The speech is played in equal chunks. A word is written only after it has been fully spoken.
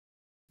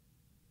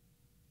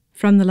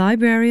From the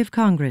Library of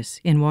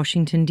Congress in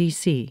Washington,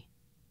 D.C.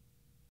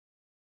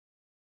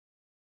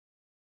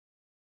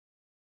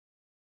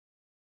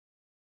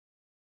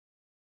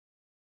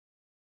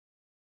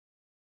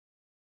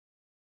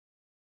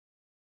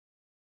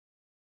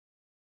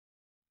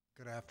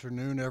 Good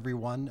afternoon,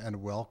 everyone,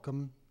 and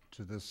welcome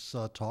to this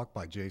talk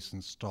by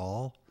Jason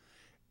Stahl.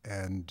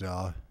 And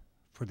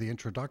for the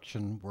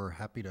introduction, we're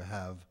happy to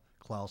have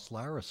Klaus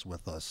Laris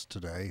with us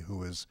today,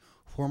 who is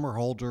former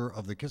holder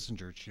of the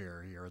Kissinger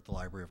Chair here at the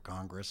Library of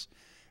Congress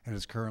and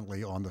is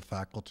currently on the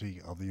faculty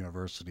of the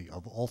University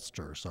of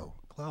Ulster. So,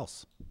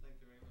 Klaus. Thank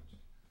you very much.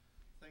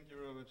 Thank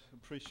you, Robert.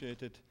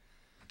 Appreciate it.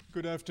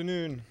 Good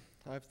afternoon.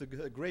 I have the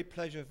great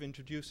pleasure of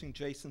introducing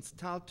Jason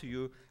Stahl to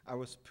you,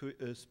 our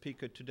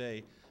speaker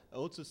today. I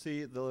also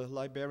see the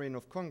Librarian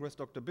of Congress,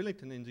 Dr.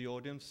 Billington, in the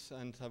audience,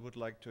 and I would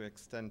like to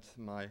extend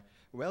my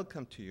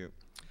welcome to you.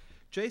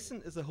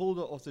 Jason is a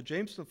holder of the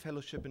Jameson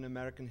Fellowship in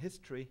American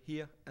History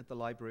here at the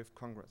Library of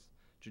Congress.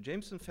 The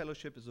Jameson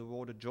Fellowship is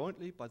awarded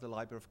jointly by the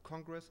Library of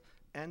Congress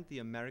and the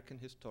American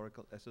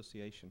Historical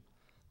Association.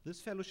 This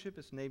fellowship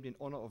is named in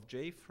honor of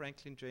J.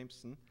 Franklin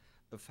Jameson,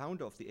 a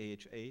founder of the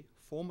AHA,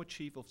 former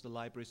chief of the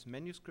library's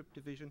manuscript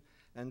division,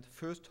 and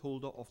first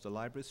holder of the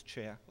library's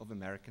chair of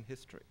American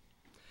history.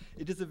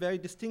 It is a very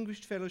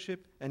distinguished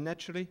fellowship, and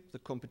naturally, the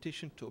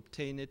competition to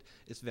obtain it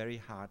is very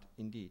hard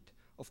indeed.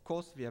 Of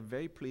course, we are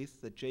very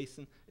pleased that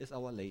Jason is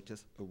our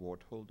latest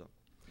award holder.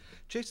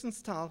 Jason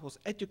Stahl was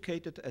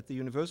educated at the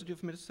University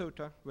of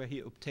Minnesota, where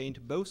he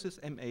obtained both his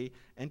MA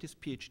and his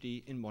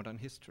PhD in modern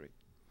history.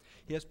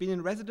 He has been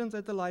in residence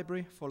at the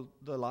library for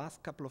the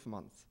last couple of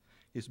months.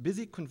 He is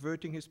busy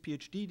converting his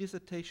PhD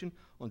dissertation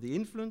on the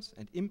influence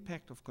and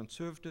impact of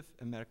conservative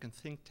American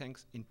think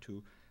tanks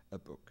into a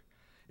book.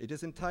 It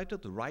is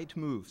entitled The Right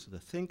Moves, the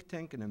Think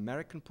Tank in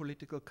American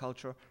Political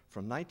Culture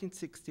from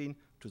 1916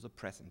 to the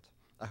Present.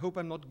 I hope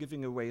I'm not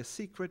giving away a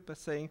secret by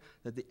saying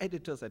that the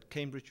editors at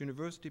Cambridge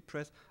University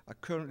Press are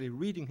currently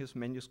reading his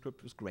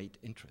manuscript with great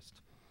interest.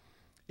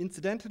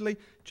 Incidentally,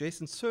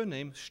 Jason's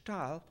surname,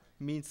 Stahl,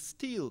 means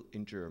steel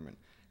in German,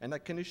 and I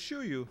can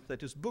assure you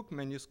that his book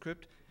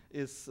manuscript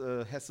has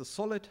a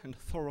solid and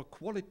thorough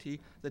quality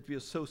that we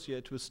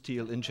associate with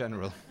steel in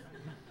general.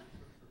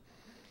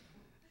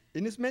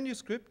 In his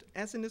manuscript,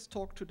 as in his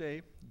talk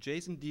today,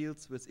 Jason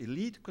deals with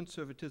elite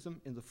conservatism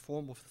in the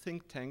form of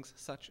think tanks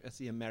such as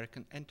the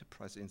American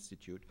Enterprise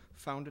Institute,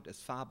 founded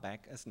as far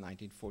back as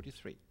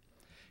 1943.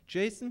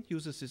 Jason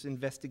uses his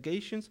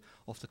investigations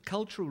of the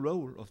cultural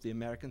role of the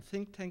American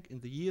think tank in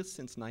the years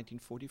since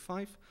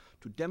 1945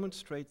 to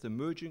demonstrate the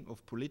merging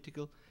of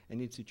political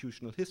and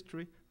institutional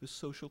history with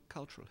social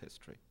cultural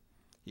history.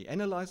 He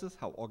analyzes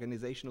how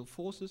organizational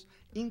forces,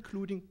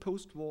 including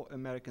post-war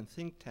American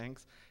think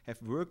tanks,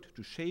 have worked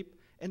to shape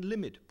and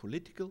limit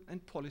political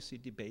and policy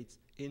debates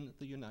in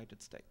the United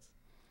States.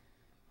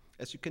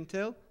 As you can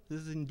tell,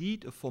 this is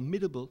indeed a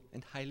formidable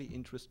and highly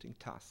interesting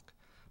task,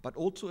 but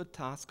also a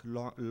task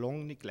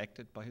long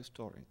neglected by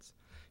historians.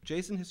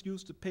 Jason has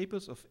used the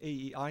papers of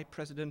AEI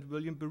President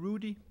William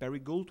Baroody, Barry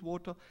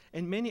Goldwater,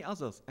 and many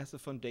others as a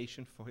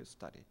foundation for his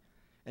study.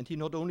 And he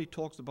not only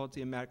talks about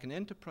the American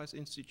Enterprise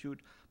Institute,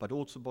 but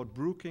also about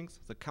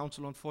Brookings, the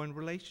Council on Foreign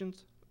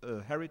Relations,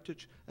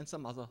 Heritage, and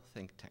some other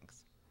think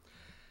tanks.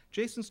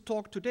 Jason's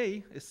talk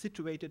today is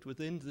situated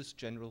within this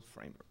general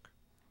framework.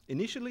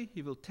 Initially,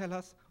 he will tell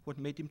us what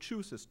made him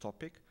choose this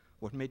topic,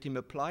 what made him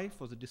apply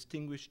for the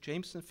distinguished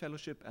Jameson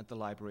Fellowship at the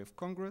Library of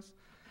Congress,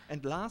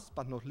 and last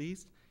but not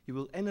least, he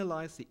will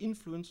analyze the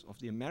influence of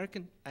the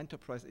American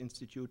Enterprise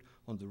Institute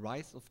on the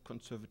rise of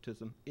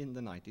conservatism in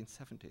the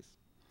 1970s.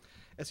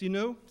 As you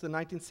know, the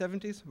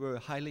 1970s were a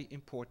highly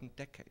important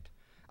decade.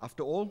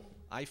 After all,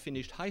 I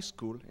finished high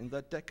school in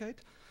that decade,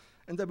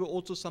 and there were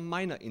also some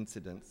minor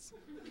incidents,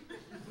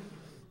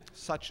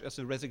 such as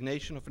the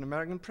resignation of an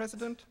American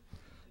president,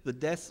 the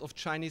death of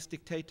Chinese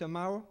dictator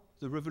Mao,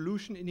 the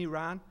revolution in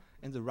Iran,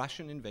 and the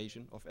Russian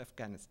invasion of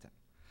Afghanistan.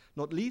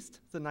 Not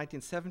least, the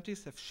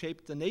 1970s have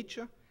shaped the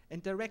nature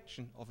and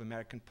direction of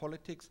American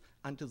politics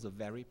until the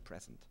very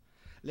present.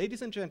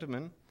 Ladies and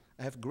gentlemen,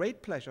 I have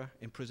great pleasure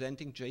in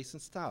presenting Jason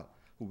Stahl,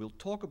 who will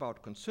talk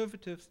about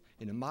conservatives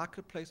in a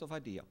marketplace of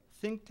ideas,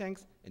 think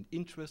tanks, and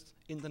interests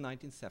in the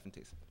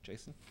 1970s.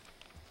 Jason?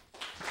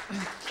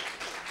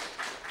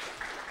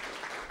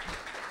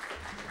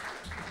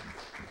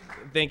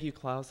 Thank you,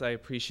 Klaus. I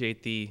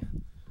appreciate the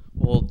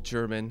old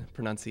German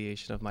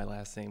pronunciation of my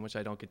last name, which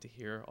I don't get to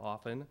hear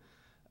often.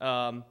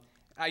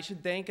 I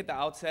should thank at the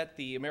outset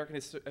the American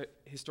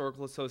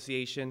Historical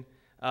Association,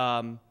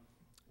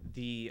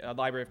 the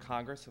Library of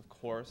Congress, of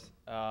course,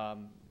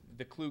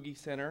 the Kluge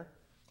Center,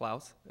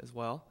 Klaus as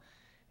well,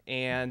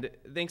 and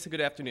thanks and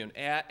good afternoon.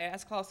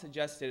 As Klaus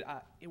suggested,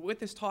 with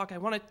this talk, I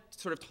want to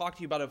sort of talk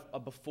to you about a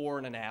before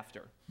and an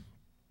after,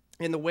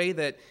 in the way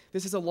that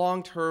this is a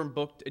long-term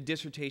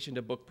dissertation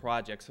to book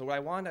project. So what I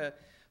want to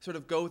sort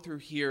of go through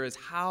here is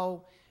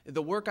how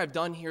the work I've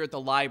done here at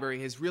the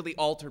library has really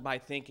altered my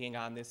thinking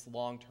on this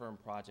long-term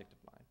project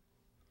of mine.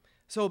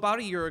 So about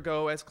a year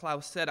ago, as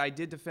Klaus said, I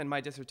did defend my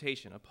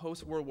dissertation, a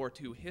post-World War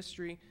II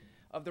history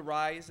of the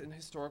rise and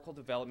historical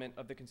development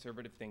of the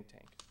conservative think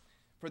tank.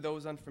 For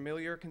those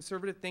unfamiliar,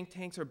 conservative think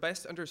tanks are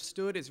best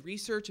understood as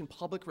research and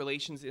public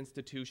relations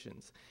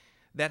institutions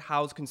that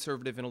house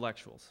conservative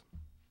intellectuals.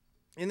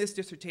 In this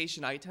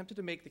dissertation, I attempted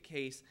to make the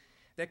case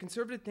that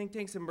conservative think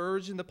tanks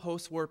emerged in the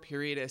post-war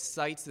period as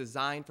sites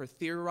designed for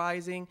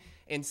theorizing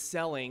and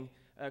selling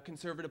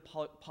conservative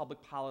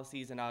public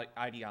policies and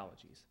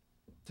ideologies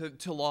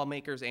to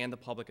lawmakers and the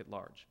public at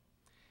large.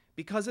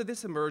 Because of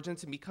this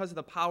emergence and because of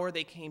the power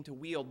they came to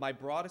wield, my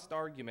broadest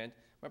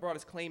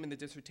claim in the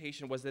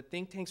dissertation was that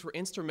think tanks were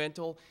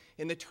instrumental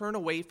in the turn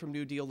away from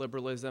New Deal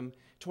liberalism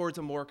towards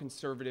a more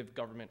conservative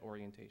government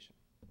orientation.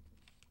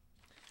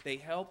 They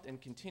helped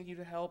and continue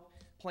to help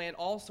plan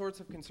all sorts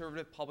of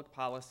conservative public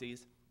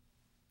policies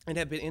and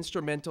have been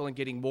instrumental in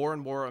getting more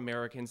and more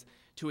Americans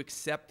to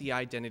accept the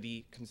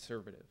identity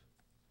conservative.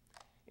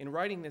 In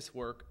writing this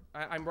work,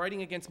 I'm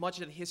writing against much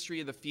of the history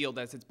of the field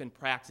as it's been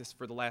practiced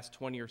for the last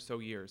 20 or so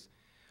years.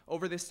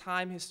 Over this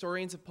time,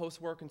 historians of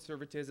post-war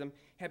conservatism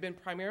have been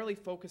primarily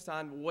focused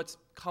on what's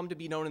come to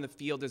be known in the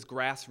field as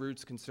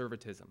grassroots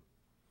conservatism.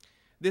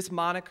 This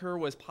moniker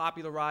was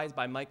popularized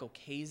by Michael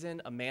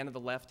Kazin, a man of the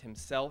left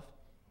himself,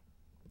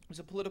 who's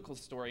a political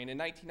historian. In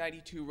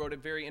 1992, wrote a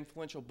very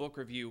influential book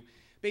review,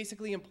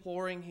 basically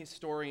imploring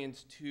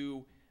historians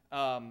to,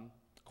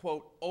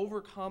 quote,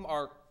 overcome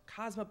our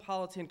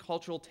cosmopolitan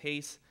cultural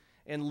tastes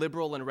and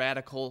liberal and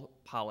radical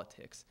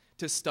politics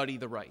to study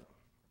the right.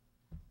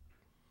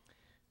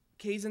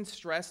 Kazin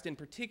stressed in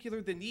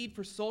particular the need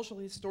for social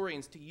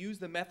historians to use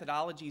the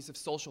methodologies of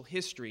social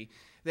history,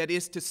 that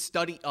is, to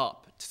study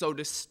up, so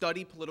to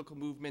study political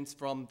movements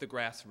from the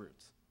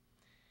grassroots.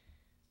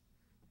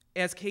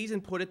 As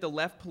Kazin put it, the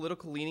left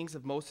political leanings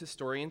of most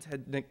historians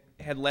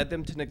had led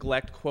them to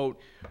neglect, quote,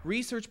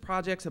 research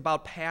projects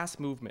about past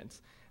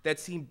movements that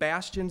seem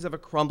bastions of a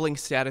crumbling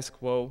status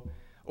quo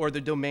or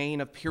the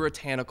domain of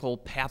puritanical,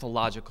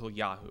 pathological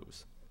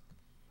yahoos.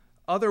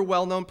 Other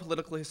well-known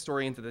political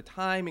historians at the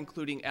time,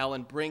 including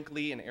Alan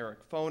Brinkley and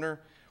Eric Foner,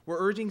 were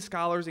urging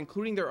scholars,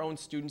 including their own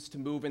students, to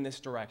move in this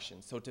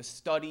direction, so to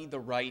study the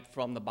right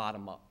from the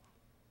bottom up.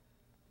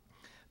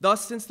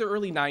 Thus, since the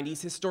early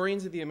 90s,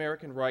 historians of the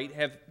American right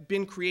have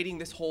been creating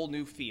this whole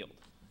new field,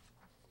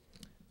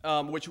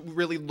 which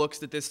really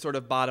looks at this sort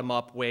of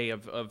bottom-up way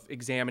of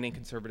examining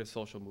conservative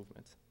social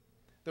movements.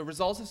 The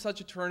results of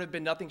such a turn have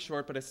been nothing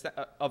short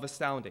of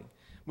astounding,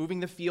 moving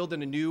the field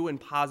in a new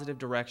and positive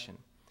direction.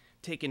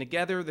 Taken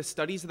together, the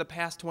studies of the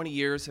past 20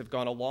 years have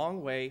gone a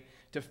long way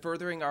to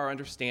furthering our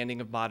understanding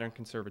of modern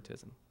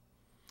conservatism.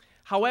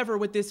 However,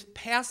 with this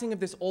passing of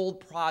this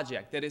old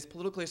project, that is,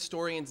 political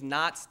historians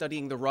not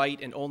studying the right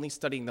and only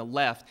studying the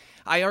left,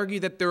 I argue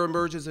that there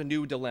emerges a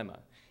new dilemma,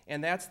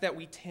 and that's that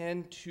we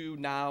tend to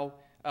now,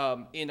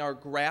 in our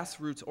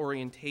grassroots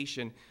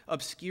orientation,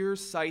 obscure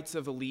sites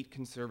of elite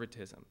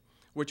conservatism,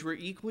 which were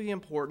equally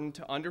important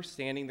to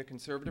understanding the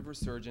conservative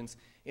resurgence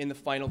in the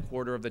final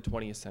quarter of the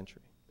 20th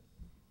century.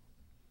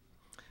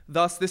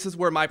 Thus, this is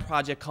where my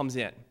project comes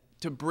in,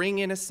 to bring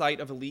in a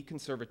site of elite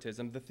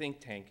conservatism, the think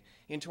tank,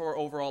 into our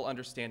overall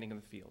understanding of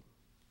the field.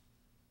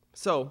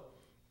 So,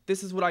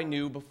 this is what I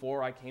knew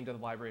before I came to the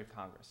Library of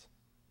Congress.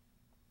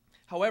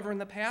 However, in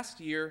the past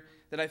year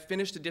that I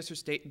finished the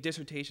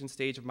dissertation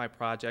stage of my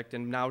project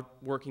and now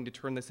working to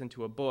turn this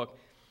into a book,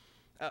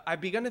 I've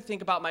begun to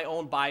think about my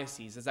own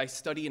biases as I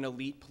study an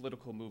elite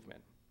political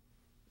movement.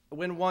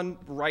 When one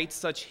writes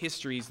such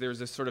histories, there's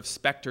a sort of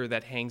specter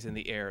that hangs in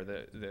the air,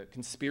 the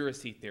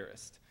conspiracy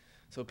theorist.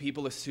 So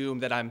people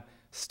assume that I'm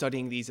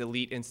studying these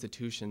elite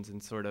institutions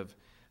and sort of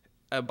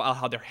about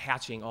how they're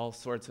hatching all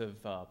sorts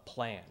of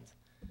plans.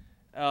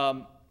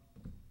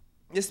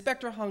 This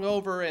specter hung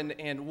over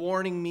and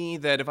warning me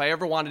that if I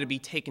ever wanted to be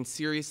taken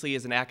seriously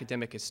as an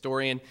academic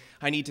historian,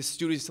 I need to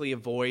studiously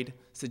avoid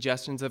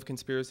suggestions of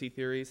conspiracy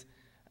theories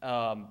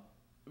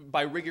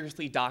by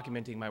rigorously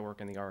documenting my work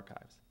in the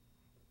archives.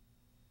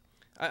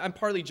 I'm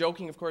partly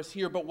joking, of course,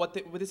 here, but what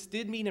this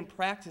did mean in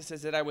practice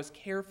is that I was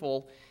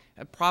careful,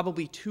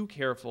 probably too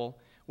careful,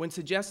 when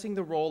suggesting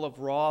the role of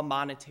raw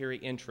monetary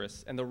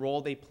interests and the role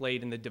they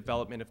played in the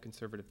development of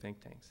conservative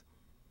think tanks.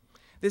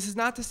 This is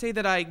not to say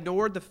that I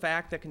ignored the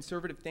fact that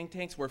conservative think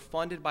tanks were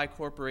funded by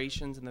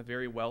corporations and the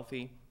very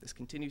wealthy. This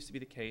continues to be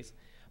the case.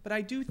 But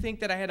I do think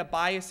that I had a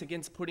bias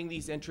against putting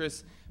these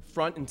interests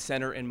front and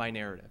center in my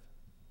narrative.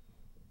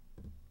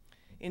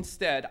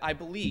 Instead, I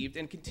believed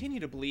and continue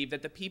to believe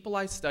that the people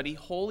I study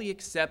wholly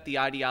accept the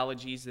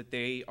ideologies that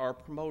they are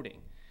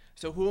promoting.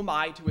 So who am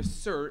I to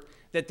assert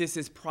that this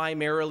is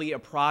primarily a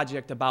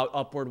project about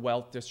upward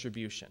wealth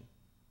distribution?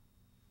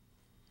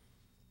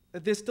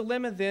 This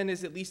dilemma then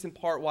is at least in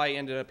part why I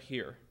ended up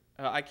here.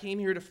 I came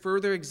here to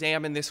further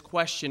examine this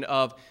question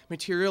of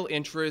material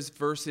interests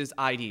versus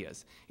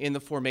ideas in the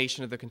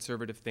formation of the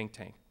conservative think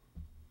tank,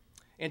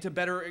 and to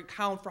better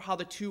account for how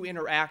the two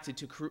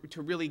interacted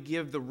to really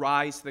give the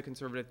rise to the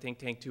conservative think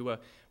tank to a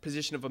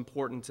position of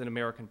importance in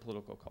American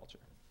political culture.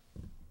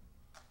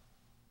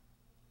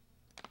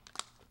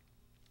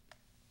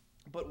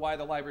 But why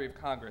the Library of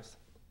Congress?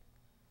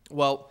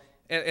 Well,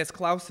 as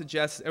Klaus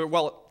suggests,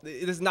 well,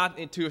 it is not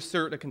to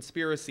assert a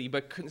conspiracy,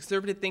 but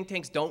conservative think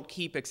tanks don't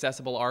keep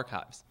accessible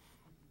archives.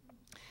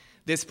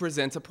 This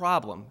presents a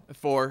problem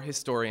for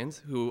historians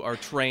who are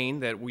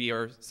trained that we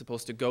are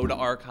supposed to go to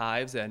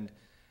archives and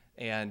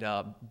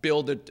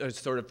build a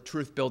sort of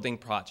truth-building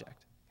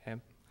project.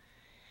 Okay?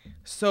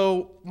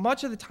 So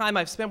much of the time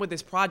I've spent with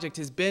this project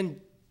has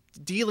been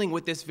dealing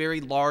with this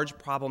very large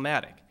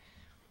problematic.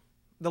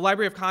 The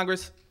Library of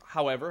Congress,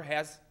 however,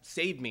 has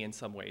saved me in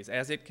some ways,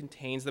 as it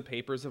contains the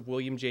papers of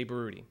William J.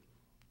 Baruti.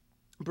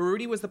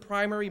 Baruti was the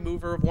primary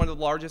mover of one of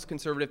the largest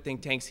conservative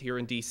think tanks here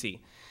in DC,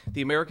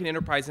 the American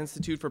Enterprise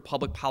Institute for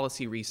Public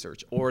Policy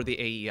Research, or the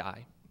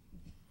AEI.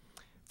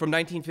 From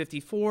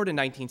 1954 to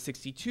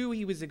 1962,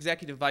 he was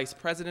executive vice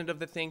president of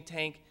the think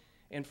tank,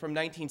 and from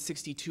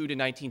 1962 to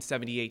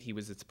 1978, he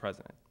was its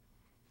president.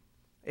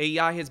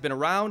 AEI has been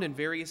around in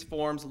various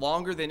forms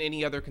longer than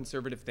any other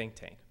conservative think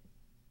tank.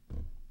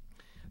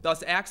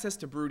 Thus, access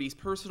to Baruti's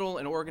personal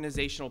and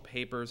organizational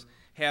papers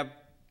have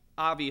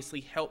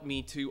obviously helped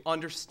me to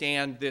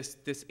understand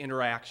this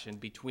interaction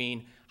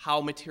between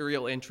how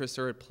material interests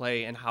are at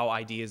play and how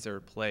ideas are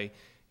at play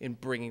in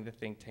bringing the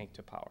think tank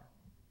to power.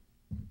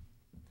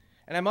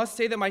 And I must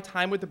say that my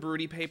time with the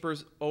Baruti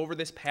papers over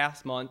this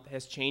past month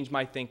has changed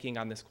my thinking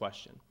on this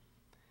question.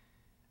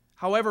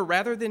 However,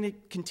 rather than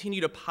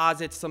continue to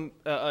posit some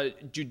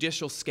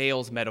judicial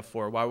scales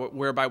metaphor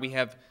whereby we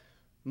have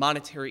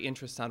monetary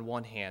interests on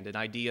one hand and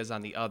ideas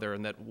on the other,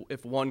 and that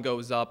if one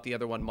goes up, the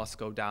other one must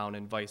go down,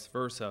 and vice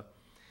versa,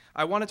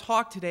 I want to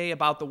talk today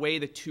about the way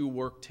the two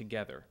work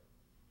together.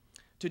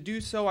 To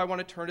do so, I want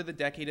to turn to the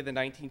decade of the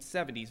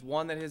 1970s,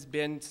 one that has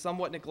been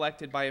somewhat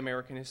neglected by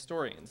American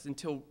historians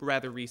until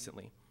rather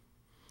recently,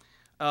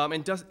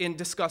 and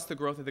discuss the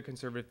growth of the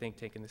conservative think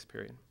tank in this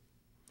period.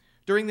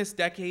 During this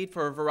decade,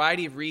 for a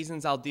variety of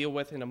reasons I'll deal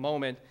with in a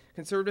moment,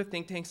 conservative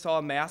think tanks saw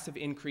a massive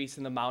increase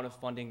in the amount of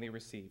funding they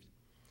received.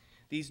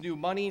 These new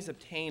monies,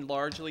 obtained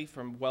largely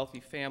from wealthy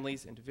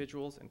families,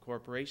 individuals, and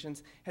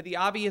corporations, had the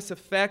obvious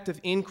effect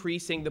of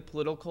increasing the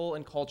political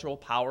and cultural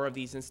power of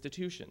these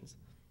institutions.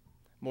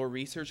 More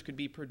research could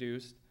be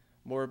produced,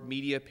 more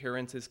media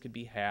appearances could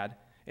be had,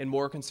 and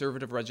more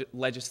conservative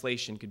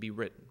legislation could be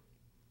written.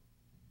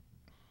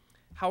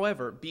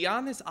 However,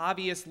 beyond this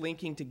obvious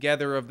linking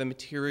together of the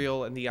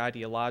material and the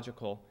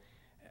ideological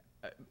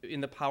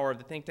in the power of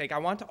the think tank, I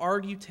want to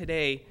argue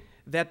today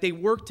that they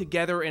work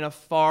together in a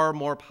far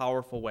more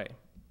powerful way.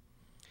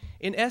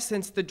 In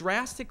essence, the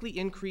drastically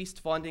increased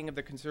funding of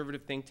the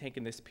conservative think tank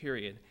in this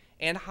period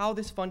and how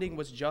this funding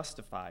was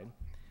justified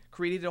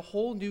created a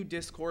whole new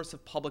discourse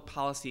of public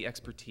policy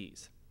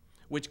expertise,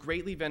 which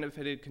greatly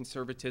benefited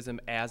conservatism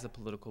as a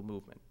political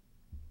movement.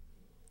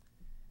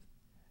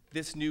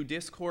 This new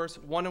discourse,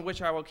 one in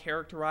which I will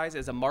characterize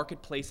as a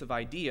marketplace of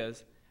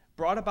ideas,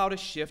 brought about a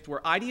shift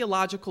where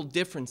ideological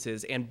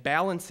differences and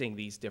balancing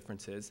these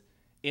differences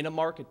in a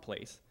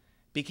marketplace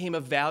became a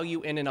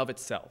value in and of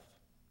itself.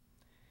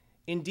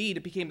 Indeed,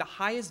 it became the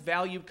highest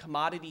valued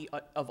commodity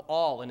of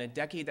all in a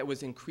decade that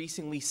was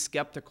increasingly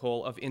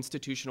skeptical of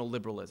institutional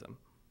liberalism.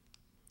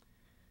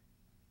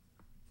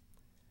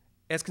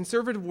 As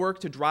conservative work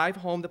to drive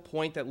home the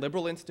point that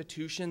liberal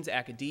institutions,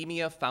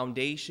 academia,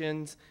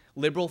 foundations,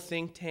 liberal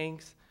think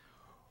tanks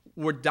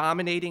were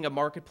dominating a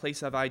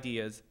marketplace of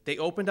ideas, they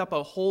opened up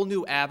a whole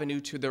new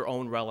avenue to their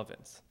own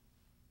relevance,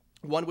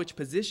 one which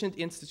positioned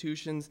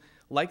institutions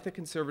like the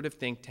conservative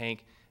think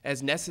tank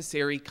as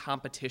necessary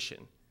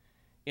competition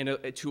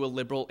to a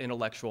liberal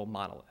intellectual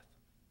monolith.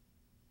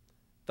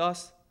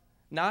 Thus,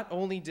 not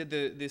only did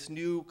this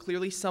new,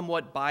 clearly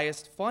somewhat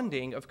biased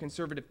funding of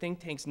conservative think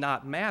tanks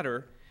not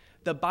matter,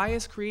 the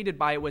bias created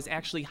by it was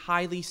actually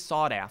highly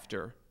sought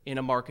after in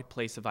a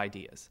marketplace of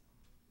ideas.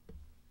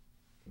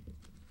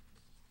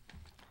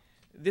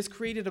 This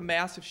created a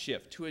massive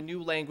shift to a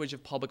new language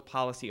of public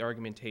policy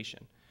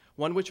argumentation,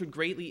 one which would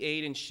greatly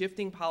aid in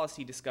shifting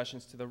policy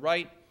discussions to the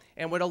right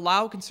and would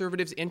allow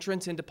conservatives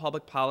entrance into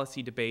public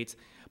policy debates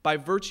by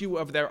virtue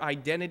of their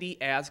identity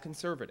as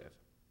conservative.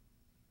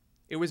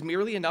 It was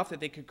merely enough that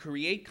they could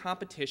create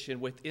competition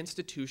with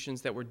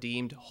institutions that were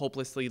deemed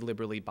hopelessly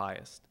liberally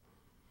biased.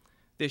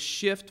 This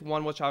shift,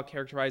 one which I'll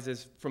characterize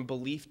as from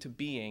belief to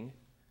being,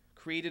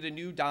 created a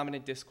new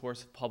dominant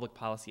discourse of public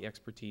policy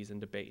expertise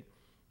and debate,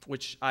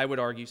 which I would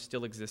argue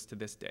still exists to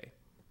this day.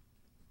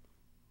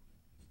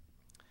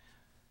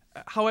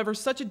 However,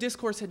 such a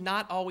discourse had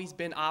not always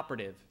been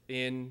operative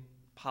in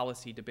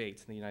policy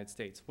debates in the United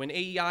States. When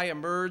AEI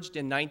emerged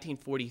in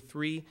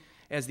 1943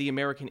 as the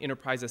American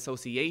Enterprise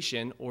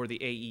Association, or the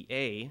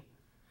AEA,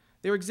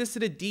 there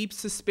existed a deep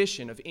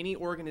suspicion of any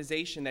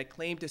organization that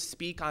claimed to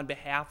speak on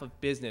behalf of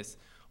business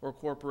or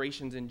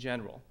corporations in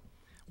general.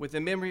 With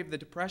the memory of the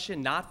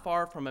Depression not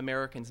far from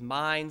Americans'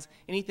 minds,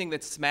 anything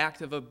that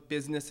smacked of a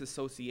business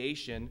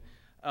association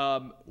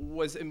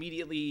was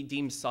immediately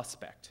deemed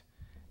suspect.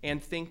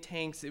 And think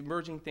tanks,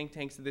 emerging think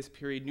tanks of this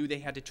period, knew they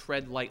had to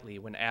tread lightly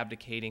when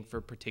abdicating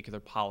for particular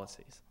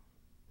policies.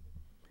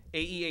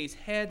 AEA's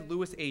head,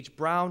 Lewis H.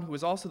 Brown, who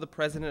was also the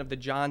president of the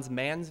Johns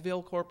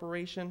Manville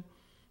Corporation,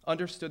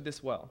 understood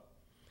this well.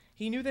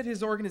 He knew that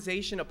his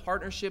organization, a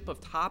partnership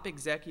of top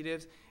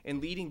executives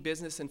and leading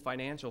business and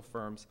financial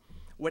firms,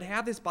 would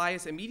have this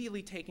bias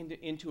immediately taken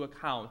into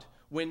account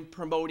when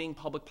promoting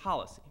public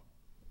policy.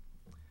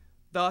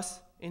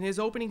 Thus, in his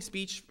opening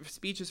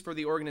speeches for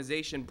the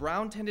organization,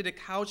 Brown tended to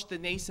couch the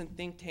nascent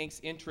think tank's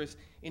interest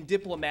in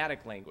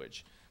diplomatic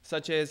language,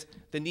 such as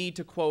the need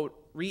to, quote,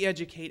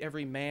 re-educate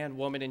every man,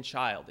 woman, and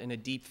child in a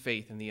deep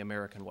faith in the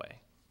American way.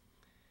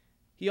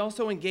 He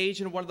also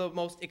engaged in one of the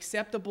most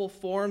acceptable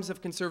forms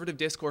of conservative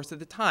discourse at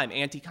the time,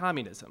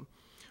 anti-communism,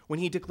 when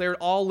he declared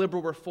all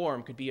liberal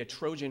reform could be a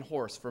Trojan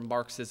horse for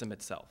Marxism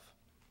itself.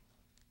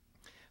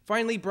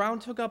 Finally, Brown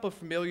took up a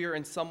familiar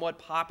and somewhat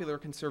popular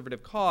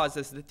conservative cause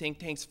as the think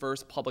tank's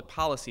first public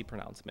policy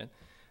pronouncement,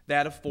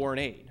 that of foreign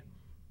aid.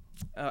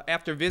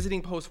 After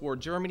visiting post-war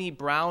Germany,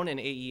 Brown and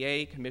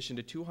AEA commissioned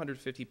a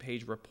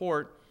 250-page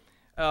report,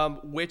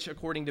 which,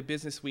 according to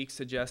Business Week,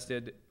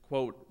 suggested,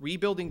 quote,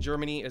 rebuilding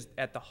Germany is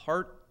at the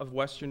heart of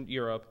Western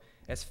Europe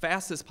as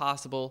fast as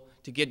possible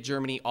to get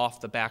Germany off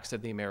the backs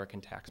of the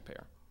American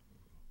taxpayer.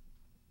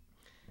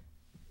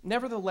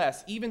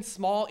 Nevertheless, even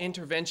small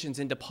interventions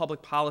into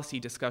public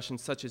policy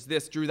discussions such as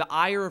this drew the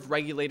ire of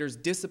regulators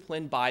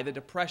disciplined by the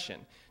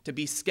Depression to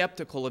be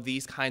skeptical of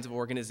these kinds of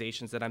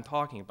organizations that I'm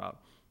talking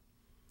about.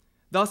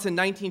 Thus, in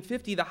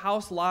 1950, the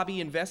House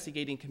Lobby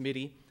Investigating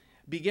Committee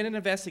began an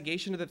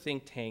investigation of the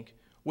think tank,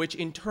 which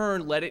in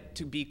turn led it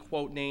to be,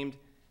 quote, named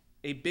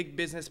a big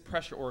business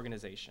pressure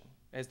organization,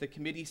 as the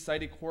committee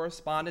cited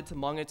correspondence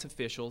among its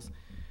officials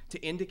to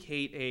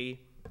indicate a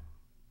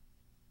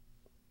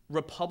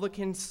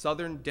Republican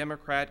Southern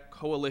Democrat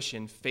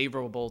coalition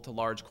favorable to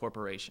large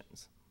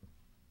corporations.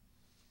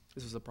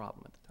 This was a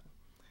problem at the time.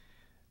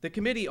 The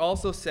committee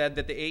also said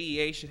that the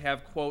AEA should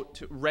have, quote,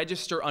 to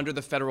register under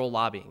the Federal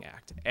Lobbying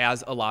Act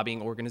as a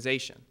lobbying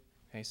organization.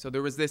 Okay, so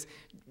there was this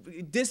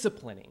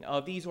disciplining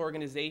of these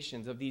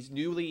organizations, of these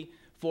newly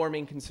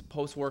forming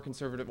post-war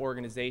conservative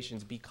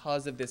organizations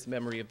because of this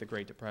memory of the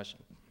Great Depression.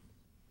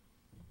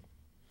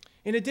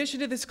 In addition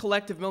to this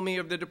collective memory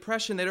of the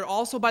Depression, there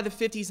also by the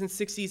 50s and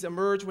 60s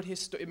emerged what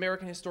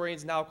American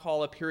historians now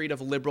call a period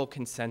of liberal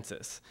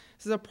consensus.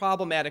 This is a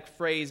problematic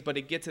phrase, but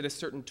it gets at a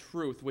certain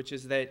truth, which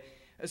is that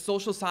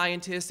social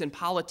scientists and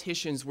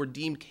politicians were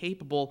deemed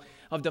capable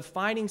of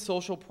defining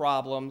social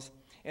problems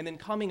and then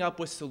coming up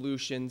with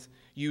solutions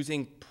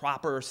using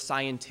proper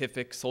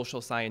scientific,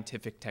 social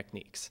scientific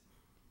techniques.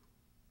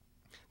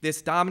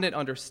 This dominant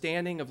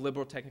understanding of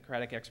liberal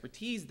technocratic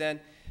expertise then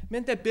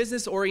meant that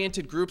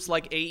business-oriented groups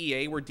like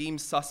AEA were deemed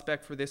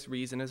suspect for this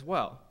reason as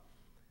well.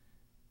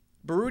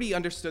 Baruti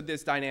understood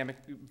this dynamic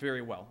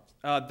very well.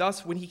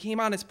 Thus, when he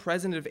came on as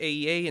president of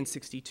AEA in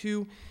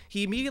 '62,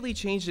 he immediately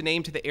changed the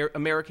name to the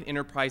American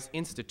Enterprise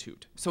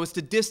Institute, so as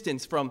to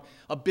distance from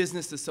a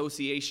business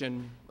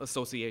association,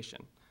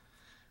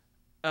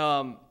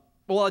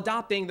 while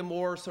adopting the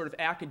more sort of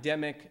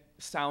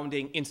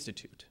academic-sounding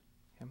institute.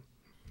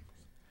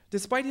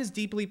 Despite his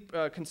deeply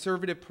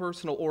conservative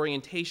personal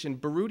orientation,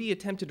 Baruti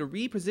attempted to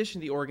reposition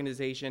the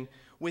organization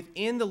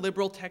within the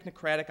liberal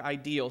technocratic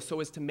ideal so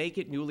as to make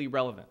it newly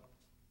relevant.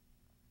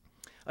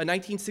 A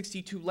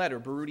 1962 letter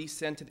Baruti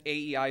sent to the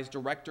AEI's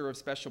Director of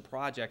Special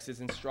Projects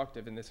is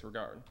instructive in this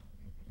regard.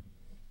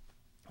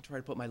 I'll try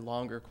to put my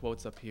longer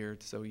quotes up here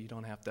so you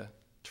don't have to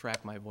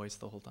track my voice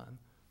the whole time.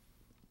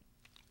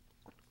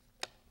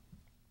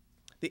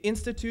 The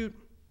Institute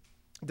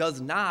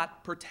does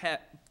not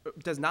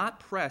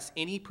press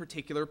any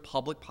particular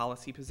public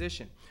policy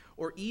position,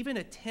 or even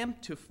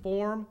attempt to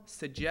form,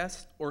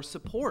 suggest, or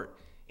support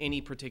any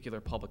particular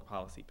public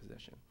policy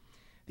position.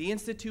 The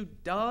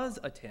Institute does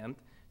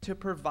attempt to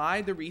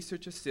provide the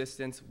research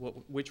assistance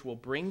which will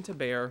bring to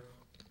bear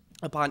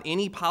upon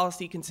any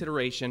policy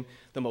consideration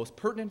the most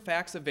pertinent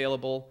facts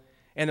available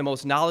and the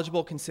most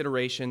knowledgeable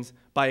considerations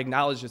by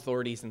acknowledged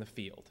authorities in the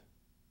field.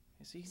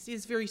 So you see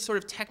this very sort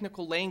of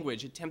technical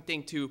language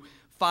attempting to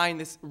find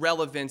this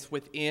relevance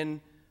within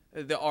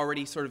the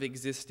already sort of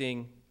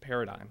existing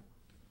paradigm.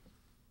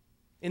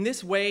 In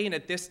this way and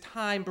at this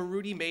time,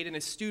 Baruti made an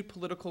astute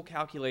political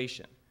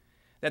calculation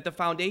that the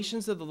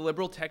foundations of the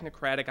liberal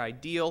technocratic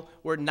ideal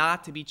were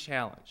not to be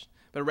challenged,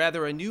 but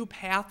rather a new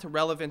path to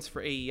relevance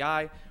for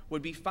AEI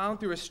would be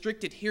found through a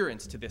strict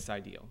adherence to this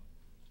ideal.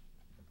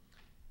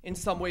 In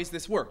some ways,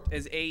 this worked,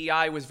 as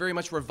AEI was very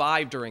much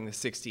revived during the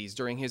 60s,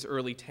 during his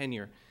early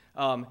tenure,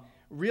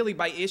 really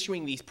by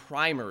issuing these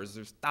primers.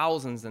 There's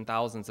thousands and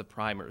thousands of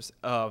primers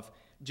of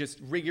just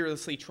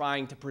rigorously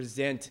trying to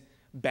present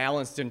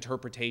balanced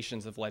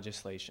interpretations of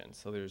legislation.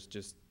 So there's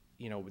just,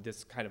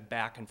 this kind of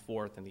back and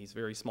forth in these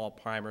very small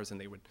primers, and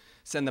they would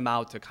send them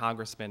out to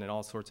congressmen and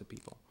all sorts of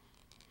people.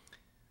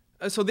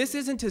 So this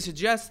isn't to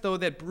suggest, though,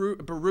 that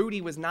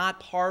Baruti was not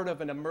part of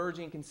an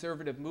emerging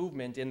conservative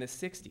movement in the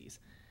 60s,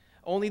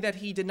 only that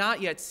he did not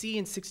yet see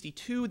in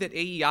 '62 that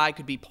AEI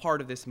could be part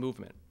of this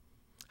movement.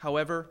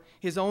 However,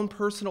 his own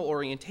personal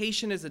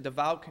orientation as a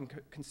devout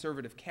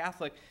conservative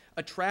Catholic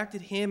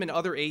attracted him and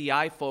other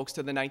AEI folks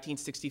to the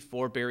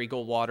 1964 Barry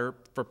Goldwater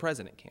for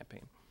President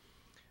campaign.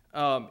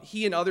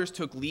 He and others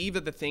took leave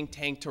of the think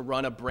tank to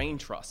run a brain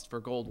trust for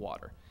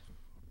Goldwater.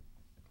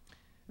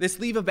 This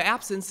leave of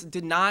absence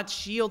did not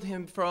shield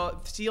them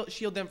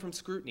from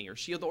scrutiny or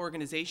shield the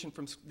organization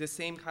from the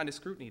same kind of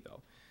scrutiny,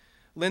 though.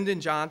 Lyndon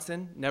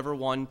Johnson, never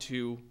one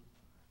to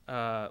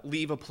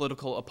leave a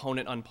political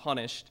opponent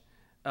unpunished,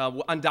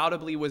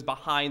 undoubtedly was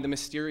behind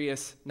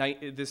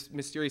this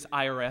mysterious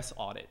IRS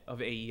audit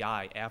of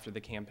AEI after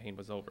the campaign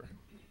was over.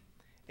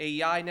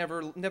 AEI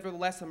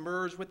nevertheless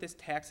emerged with this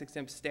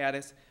tax-exempt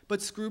status, but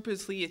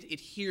scrupulously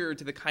adhered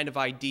to the kind of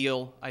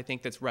ideal, I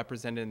think, that's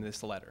represented in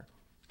this letter.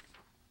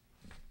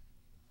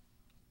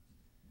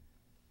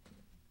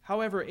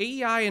 However,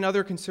 AEI and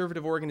other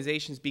conservative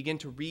organizations begin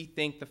to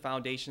rethink the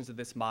foundations of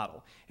this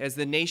model as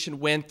the nation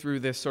went through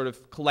this sort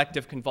of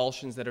collective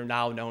convulsions that are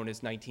now known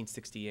as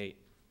 1968.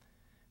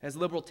 As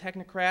liberal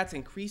technocrats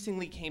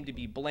increasingly came to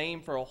be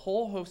blamed for a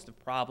whole host of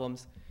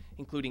problems,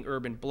 including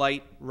urban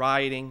blight,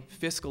 rioting,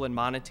 fiscal and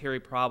monetary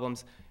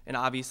problems, and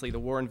obviously the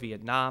war in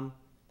Vietnam,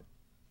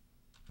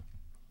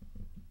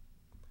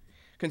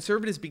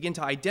 conservatives begin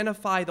to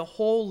identify the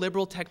whole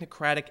liberal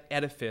technocratic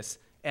edifice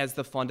as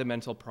the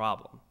fundamental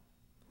problem.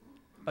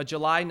 A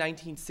July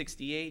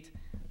 1968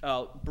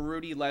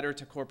 Baruti letter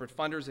to corporate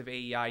funders of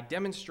AEI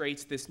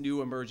demonstrates this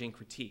new emerging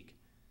critique.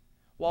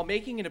 While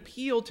making an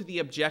appeal to the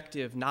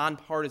objective,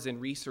 nonpartisan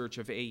research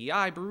of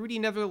AEI, Baruti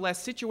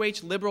nevertheless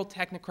situates liberal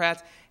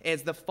technocrats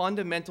as the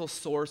fundamental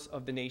source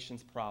of the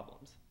nation's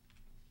problems.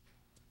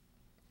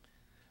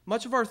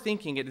 Much of our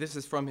thinking, and this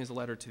is from his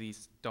letter to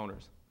these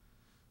donors,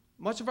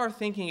 much of our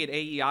thinking at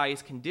AEI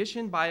is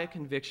conditioned by a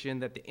conviction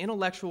that the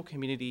intellectual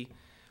community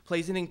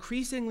plays an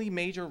increasingly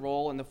major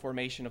role in the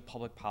formation of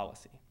public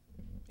policy.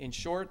 In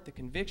short, the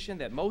conviction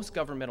that most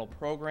governmental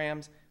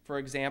programs, for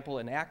example,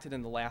 enacted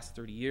in the last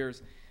 30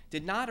 years,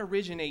 did not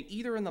originate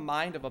either in the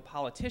mind of a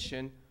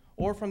politician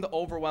or from the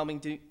overwhelming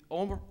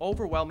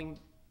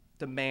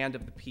demand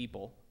of the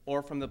people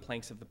or from the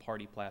planks of the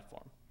party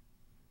platform.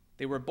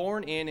 They were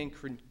born in and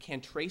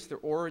can trace their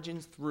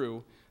origins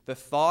through the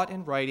thought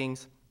and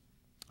writings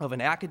of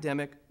an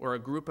academic or a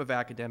group of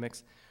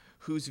academics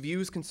whose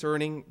views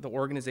concerning the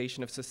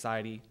organization of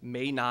society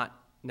may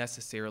not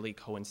necessarily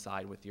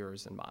coincide with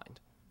yours in mind.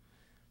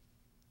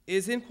 It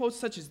is in quotes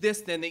such as this,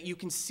 then, that you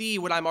can see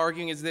what I'm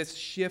arguing is this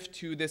shift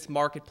to this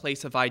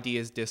marketplace of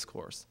ideas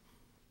discourse.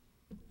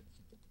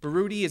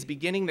 Baruti is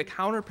beginning the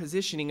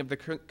counter-positioning of the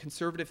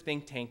conservative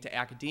think tank to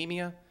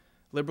academia,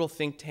 liberal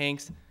think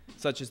tanks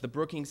such as the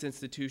Brookings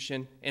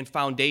Institution, and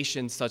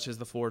foundations such as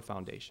the Ford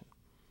Foundation,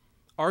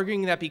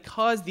 arguing that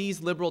because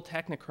these liberal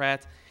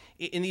technocrats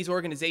in these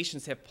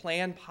organizations have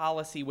planned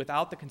policy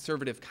without the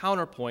conservative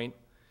counterpoint,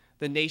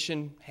 the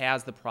nation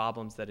has the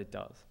problems that it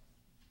does.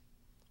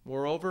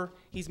 Moreover,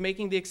 he's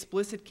making the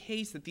explicit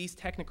case that these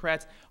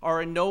technocrats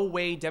are in no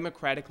way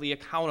democratically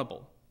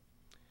accountable.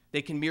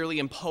 They can merely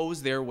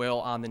impose their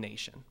will on the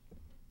nation.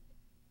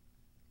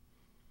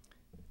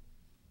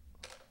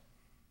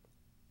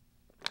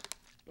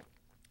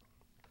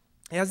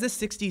 As the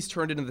 60s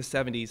turned into the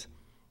 70s,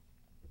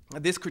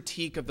 this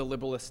critique of the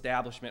liberal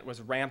establishment was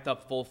ramped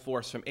up full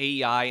force from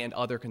AEI and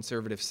other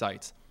conservative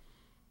sites.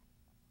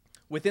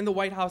 Within the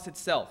White House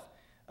itself,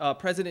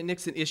 President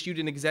Nixon issued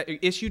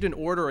an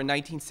order in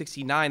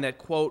 1969 that,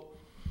 quote,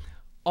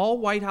 all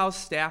White House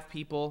staff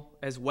people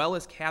as well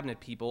as cabinet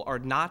people are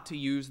not to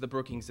use the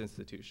Brookings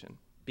Institution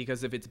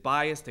because of its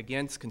bias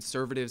against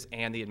conservatives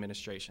and the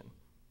administration.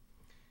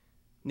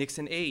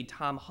 Nixon aide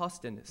Tom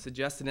Huston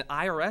suggested an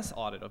IRS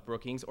audit of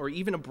Brookings or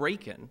even a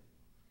break-in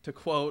to,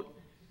 quote,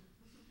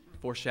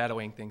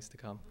 foreshadowing things to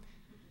come,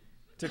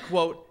 to,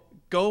 quote,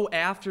 go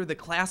after the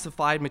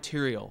classified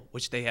material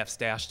which they have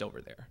stashed over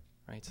there.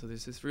 Right? So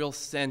there's this real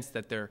sense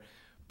that they're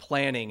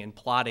planning and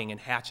plotting and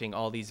hatching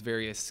all these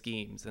various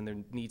schemes, and there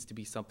needs to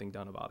be something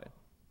done about it.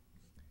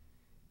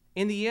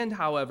 In the end,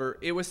 however,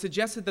 it was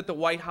suggested that the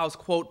White House,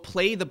 quote,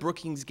 play the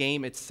Brookings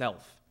game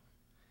itself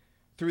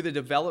through the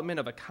development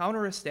of a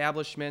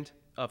counter-establishment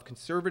of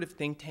conservative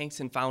think tanks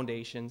and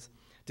foundations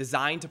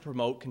designed to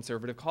promote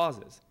conservative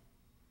causes.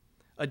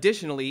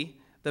 Additionally,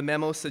 the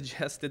memo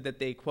suggested that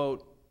they,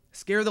 quote,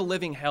 scare the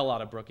living hell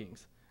out of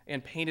Brookings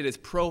and paint it as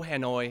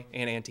pro-Hanoi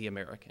and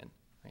anti-American.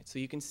 Right? So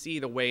you can see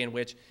the way in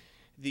which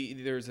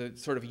there's a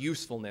sort of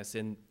usefulness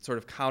in sort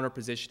of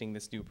counter-positioning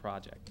this new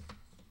project.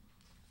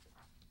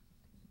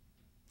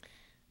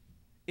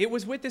 It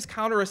was with this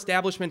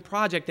counter-establishment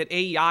project that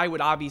AEI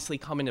would obviously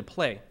come into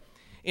play.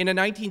 In a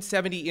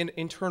 1970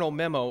 internal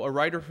memo, a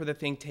writer for the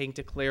think tank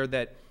declared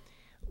that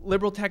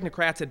liberal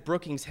technocrats at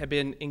Brookings had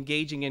been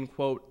engaging in,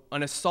 quote,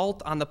 an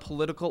assault on the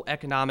political,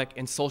 economic,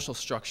 and social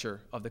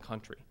structure of the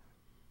country,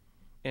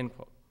 end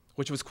quote,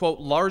 which was, quote,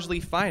 largely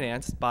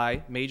financed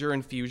by major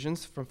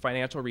infusions from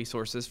financial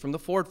resources from the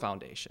Ford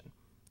Foundation.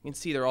 You can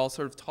see they're all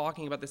sort of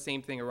talking about the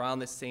same thing around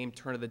this same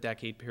turn of the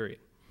decade period.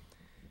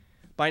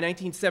 By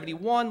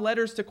 1971,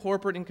 letters to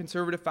corporate and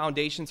conservative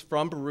foundations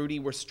from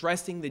Baruti were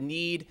stressing the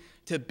need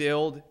to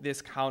build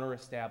this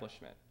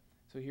counter-establishment.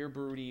 So here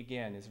Baruti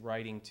again is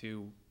writing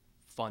to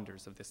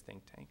funders of this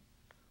think tank.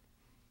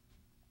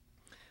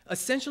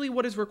 Essentially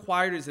what is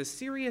required is a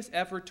serious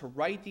effort to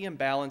right the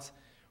imbalance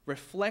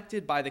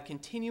reflected by the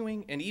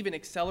continuing and even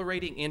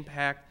accelerating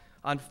impact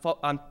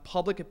on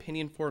public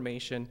opinion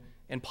formation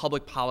and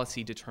public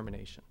policy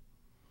determination.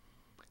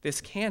 This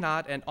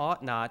cannot and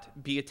ought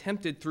not be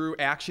attempted through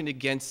action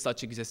against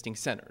such existing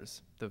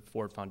centers, the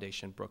Ford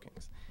Foundation,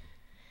 Brookings.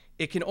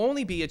 It can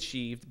only be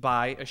achieved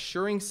by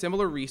assuring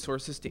similar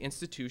resources to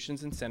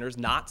institutions and centers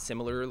not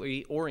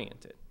similarly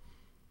oriented.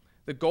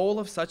 The goal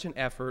of such an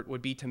effort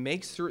would be to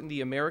make certain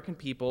the American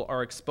people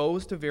are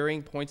exposed to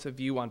varying points of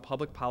view on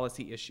public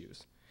policy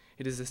issues.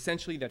 It is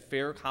essentially that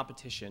fair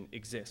competition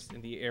exists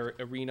in the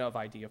arena of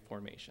idea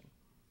formation.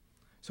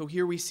 So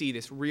here we see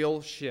this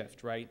real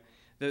shift, right?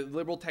 The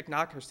liberal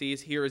technocracy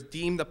is here as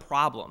deemed the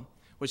problem,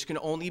 which can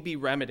only be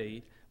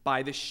remedied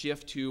by the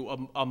shift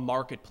to a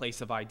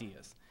marketplace of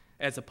ideas,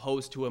 as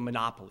opposed to a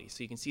monopoly.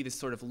 So you can see this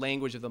sort of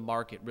language of the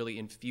market really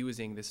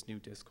infusing this new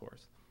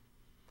discourse.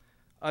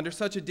 Under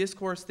such a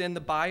discourse, then, the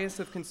bias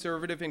of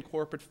conservative and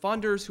corporate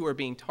funders who are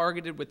being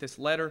targeted with this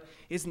letter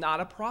is not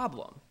a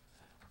problem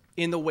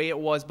in the way it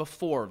was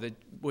before,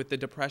 with the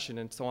Depression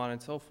and so on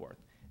and so forth.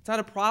 It's not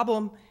a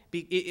problem,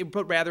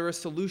 but rather a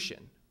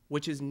solution,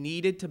 which is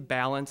needed to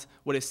balance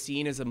what is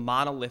seen as a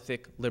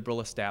monolithic liberal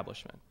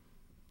establishment.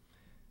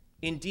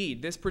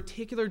 Indeed, this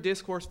particular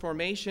discourse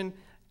formation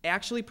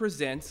actually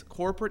presents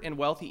corporate and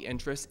wealthy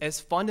interests as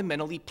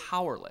fundamentally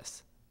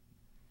powerless,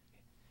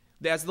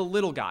 as the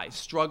little guys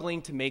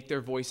struggling to make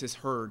their voices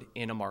heard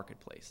in a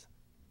marketplace.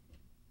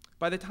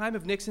 By the time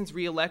of Nixon's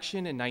re-election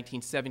in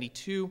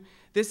 1972,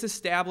 this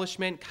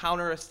establishment,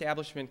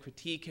 counter-establishment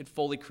critique had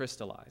fully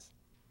crystallized,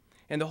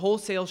 and the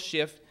wholesale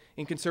shift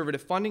in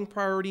conservative funding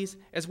priorities,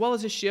 as well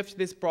as a shift to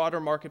this broader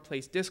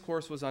marketplace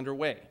discourse, was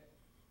underway.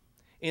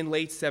 In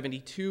late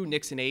 '72,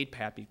 Nixon aide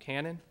Pat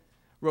Buchanan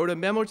wrote a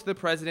memo to the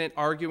president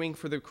arguing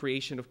for the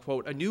creation of,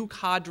 quote, a new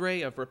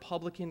cadre of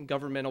Republican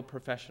governmental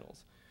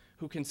professionals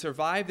who can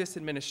survive this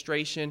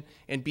administration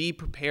and be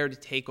prepared to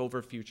take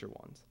over future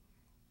ones.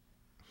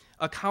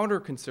 A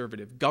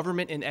counter-conservative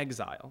government in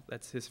exile,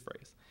 that's his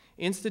phrase,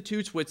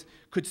 institutes which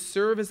could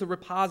serve as the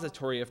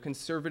repository of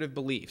conservative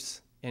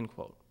beliefs, end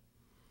quote.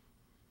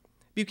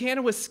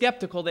 Buchanan was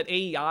skeptical that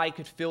AEI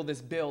could fill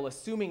this bill,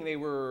 assuming they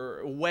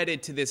were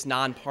wedded to this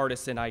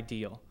nonpartisan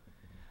ideal.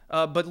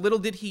 But little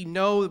did he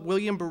know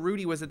William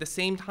Baruti was at the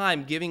same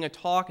time giving a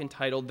talk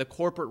entitled The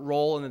Corporate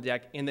Role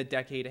in the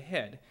Decade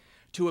Ahead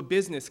to a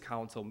business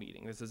council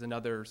meeting. This is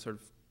another sort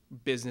of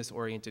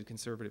business-oriented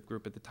conservative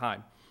group at the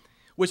time,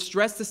 which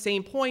stressed the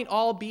same point,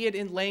 albeit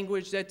in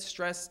language that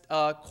stressed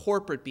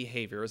corporate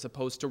behavior as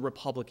opposed to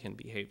Republican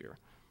behavior.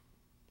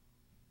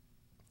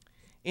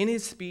 In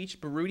his speech,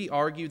 Baruti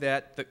argued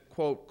that the,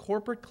 quote,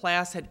 corporate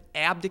class had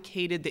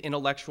abdicated the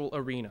intellectual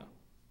arena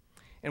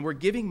and were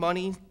giving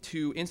money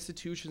to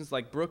institutions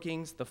like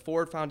Brookings, the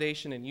Ford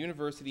Foundation, and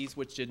universities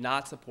which did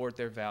not support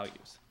their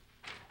values.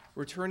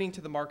 Returning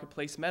to the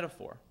marketplace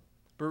metaphor,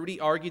 Baruti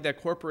argued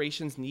that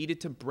corporations needed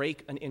to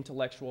break an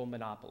intellectual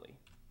monopoly.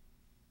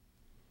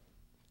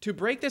 To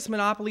break this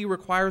monopoly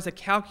requires a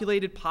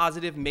calculated,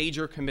 positive,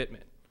 major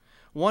commitment,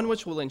 one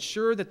which will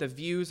ensure that the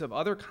views of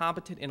other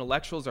competent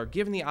intellectuals are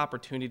given the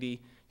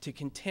opportunity to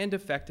contend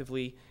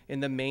effectively in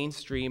the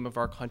mainstream of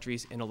our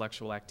country's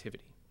intellectual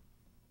activity.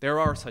 There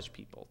are such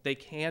people. They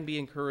can be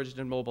encouraged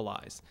and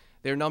mobilized.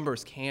 Their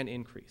numbers can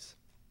increase.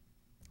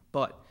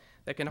 But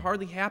that can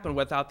hardly happen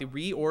without the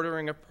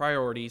reordering of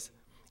priorities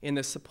in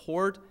the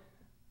support,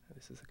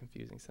 this is a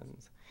confusing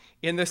sentence,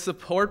 in the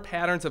support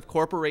patterns of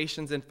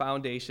corporations and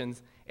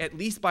foundations, at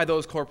least by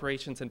those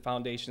corporations and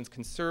foundations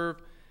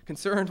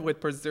concerned with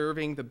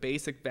preserving the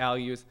basic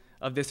values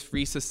of this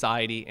free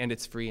society and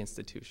its free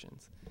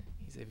institutions.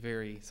 He's a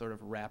very sort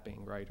of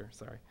rapping writer,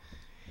 sorry.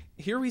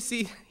 Here we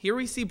see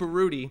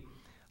Baruti,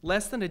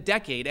 less than a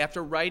decade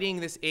after writing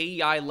this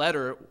AEI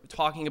letter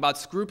talking about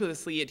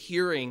scrupulously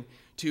adhering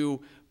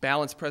to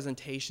balanced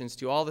presentations,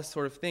 to all this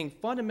sort of thing,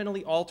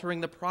 fundamentally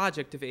altering the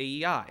project of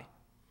AEI,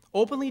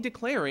 openly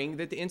declaring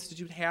that the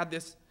Institute had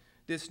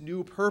this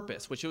new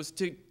purpose, which was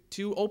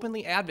to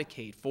openly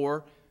advocate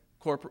for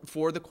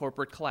the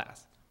corporate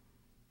class.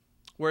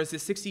 Whereas the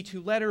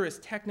 62 letter is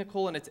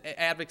technical in its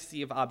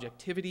advocacy of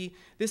objectivity,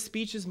 this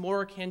speech is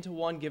more akin to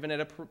one given at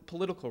a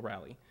political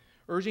rally,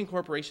 urging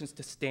corporations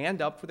to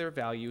stand up for their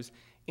values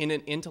in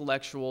an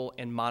intellectual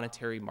and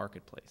monetary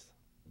marketplace.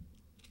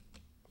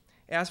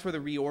 As for the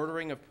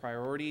reordering of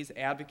priorities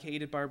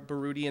advocated by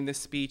Baruti in this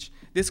speech,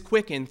 this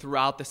quickened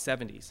throughout the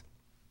 70s,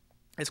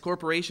 as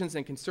corporations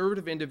and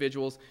conservative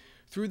individuals,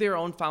 through their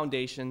own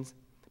foundations,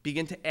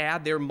 begin to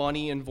add their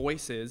money and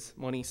voices,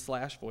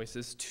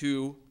 money/voices,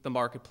 to the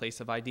marketplace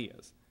of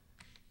ideas.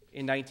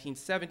 In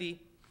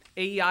 1970,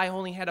 AEI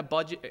only had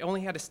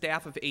a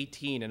staff of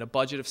 18 and a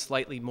budget of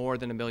slightly more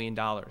than $1 million.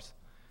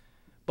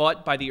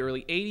 But by the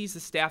early 80s, the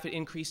staff had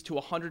increased to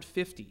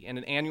 150 and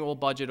an annual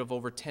budget of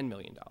over $10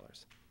 million.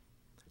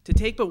 To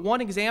take but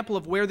one example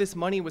of where this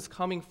money was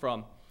coming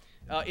from,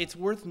 it's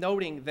worth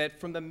noting that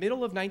from the middle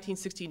of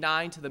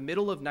 1969 to the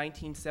middle of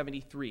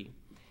 1973,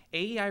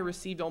 AEI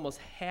received almost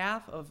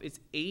half of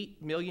its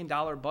 $8 million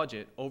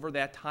budget over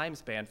that time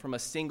span from a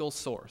single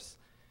source,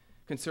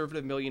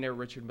 conservative millionaire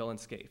Richard Millen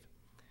Scaife,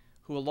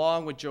 who,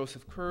 along with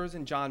Joseph Kurz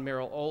and John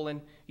Merrill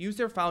Olin, used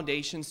their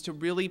foundations to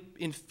really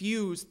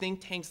infuse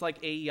think tanks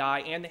like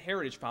AEI and the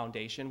Heritage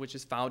Foundation, which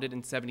is founded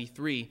in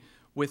 '73,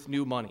 with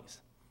new monies.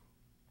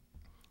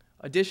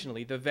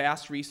 Additionally, the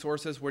vast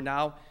resources were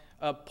now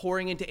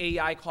pouring into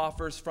AEI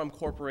coffers from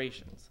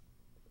corporations.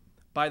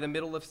 By the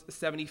middle of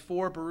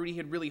 '74, Baruti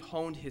had really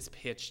honed his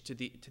pitch to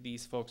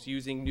these folks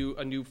using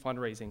a new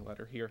fundraising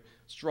letter here.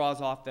 This draws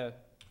off the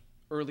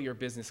earlier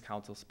Business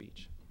Council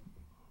speech.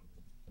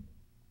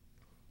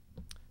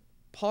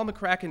 Paul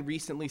McCracken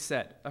recently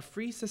said, "A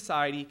free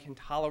society can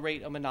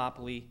tolerate a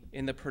monopoly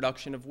in the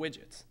production of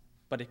widgets,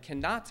 but it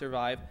cannot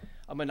survive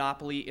a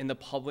monopoly in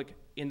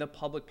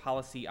public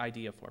policy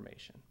idea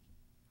formation."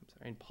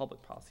 In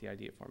public policy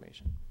idea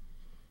formation.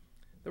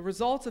 The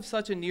results of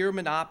such a near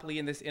monopoly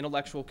in this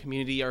intellectual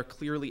community are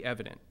clearly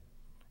evident.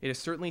 It is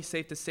certainly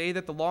safe to say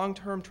that the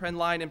long-term trend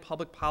line in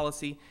public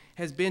policy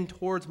has been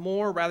towards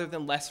more rather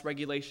than less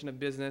regulation of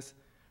business,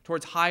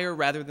 towards higher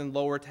rather than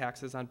lower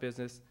taxes on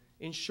business,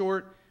 in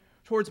short,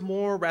 towards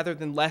more rather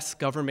than less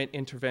government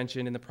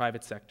intervention in the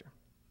private sector.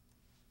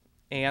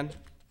 And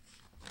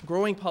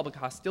growing public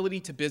hostility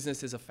to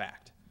business is a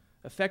fact.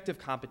 Effective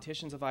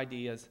competitions of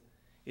ideas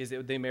is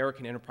the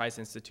American Enterprise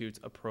Institute's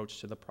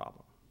approach to the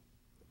problem.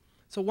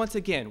 So once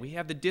again, we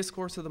have the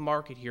discourse of the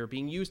market here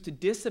being used to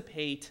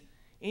dissipate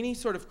any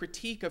sort of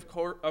critique of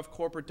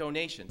corporate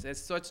donations,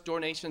 as such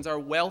donations are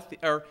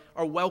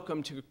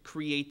welcome to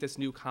create this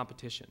new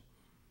competition.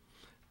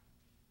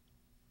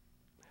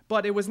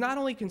 But it was not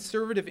only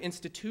conservative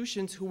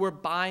institutions who were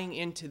buying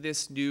into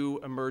this new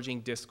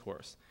emerging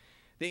discourse.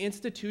 The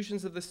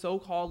institutions of the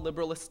so-called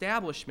liberal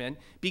establishment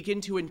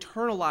begin to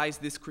internalize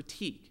this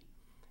critique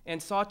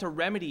and sought to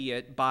remedy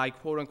it by,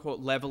 quote-unquote,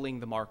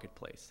 leveling the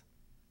marketplace.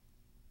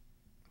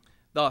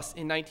 Thus,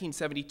 in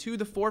 1972,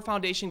 the Ford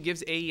Foundation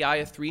gives AEI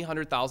a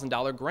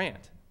 $300,000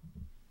 grant.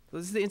 So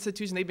this is the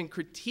institution they've been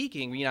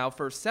critiquing,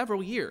 for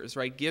several years,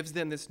 right? Gives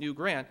them this new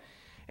grant,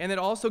 and it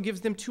also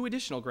gives them 2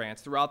 additional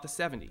grants throughout the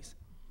 70s.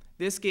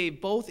 This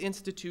gave both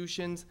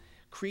institutions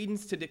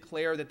credence to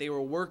declare that they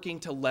were working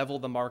to level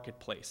the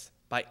marketplace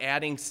by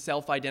adding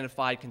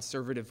self-identified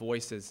conservative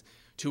voices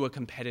to a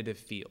competitive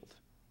field.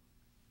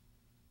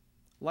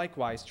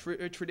 Likewise,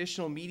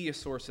 traditional media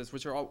sources,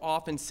 which are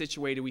often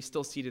situated, we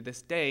still see to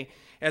this day,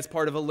 as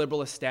part of a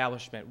liberal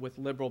establishment with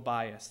liberal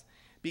bias,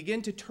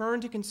 begin to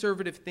turn to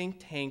conservative think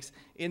tanks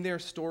in their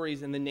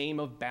stories in the name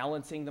of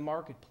balancing the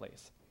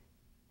marketplace.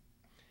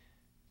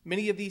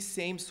 Many of these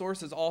same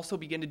sources also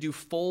begin to do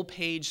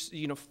full-page,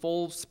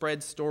 full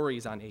spread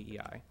stories on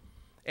AEI,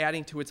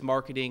 adding to its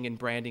marketing and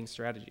branding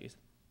strategies.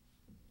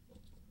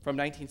 From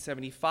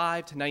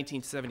 1975 to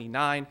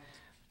 1979,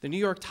 the New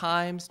York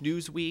Times,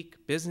 Newsweek,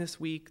 Business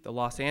Week, the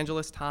Los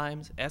Angeles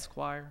Times,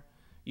 Esquire,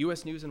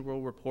 U.S. News and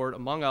World Report,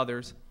 among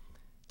others,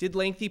 did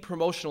lengthy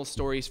promotional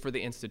stories for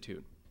the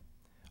Institute,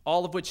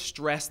 all of which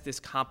stressed this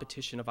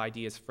competition of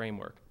ideas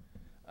framework.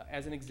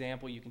 As an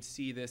example, you can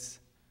see this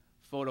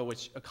photo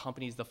which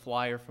accompanies the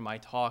flyer for my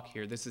talk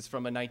here. This is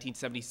from a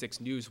 1976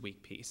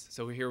 Newsweek piece.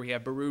 So here we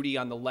have Baruti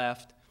on the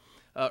left.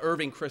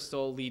 Irving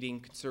Kristol,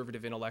 leading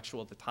conservative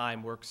intellectual at the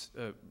time,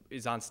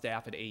 is on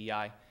staff at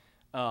AEI.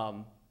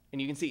 And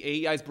you can see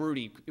AEI's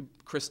Baruti,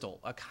 Kristol,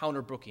 a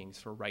counter Brookings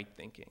for right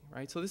thinking,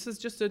 right? So this is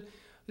just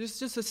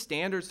a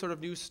standard sort of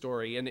news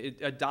story and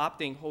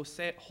adopting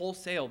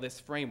wholesale this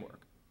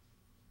framework.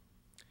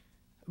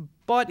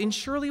 But in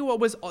surely what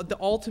was the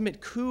ultimate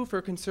coup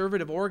for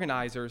conservative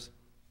organizers,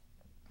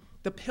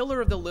 the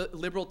pillar of the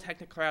liberal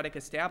technocratic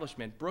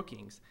establishment,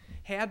 Brookings,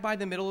 had by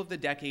the middle of the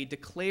decade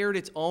declared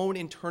its own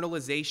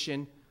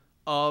internalization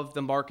of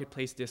the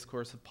marketplace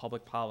discourse of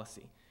public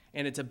policy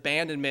and its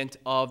abandonment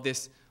of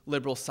this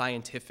liberal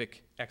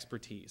scientific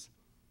expertise.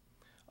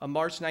 A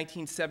March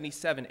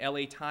 1977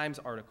 LA Times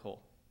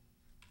article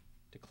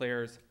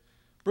declares,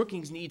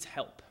 Brookings needs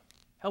help.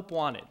 Help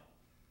wanted.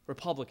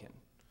 Republican.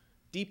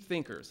 Deep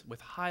thinkers with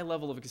high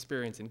level of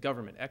experience in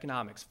government,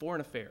 economics,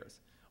 foreign affairs.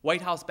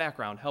 White House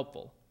background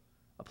helpful.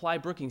 Apply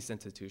Brookings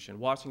Institution,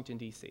 Washington,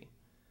 D.C.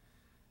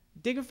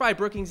 Dignified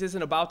Brookings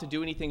isn't about to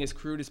do anything as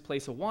crude as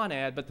place a want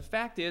ad, but the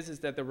fact is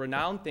that the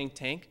renowned think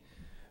tank,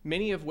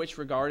 many of which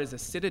regard as a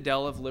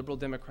citadel of liberal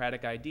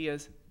democratic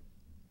ideas,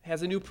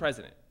 has a new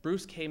president,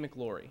 Bruce K.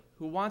 McLaury,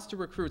 who wants to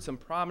recruit some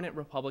prominent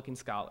Republican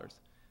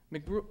scholars.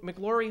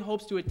 McLaury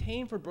hopes to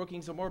attain for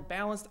Brookings a more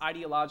balanced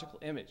ideological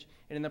image,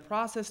 and in the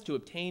process to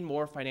obtain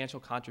more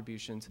financial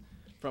contributions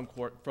from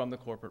the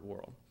corporate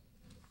world.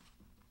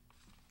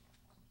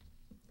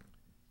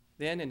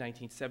 Then in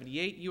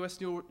 1978, U.S.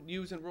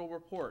 News and World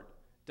Report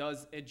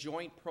does a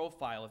joint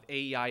profile of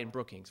AEI and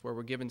Brookings, where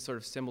we're given sort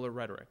of similar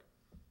rhetoric.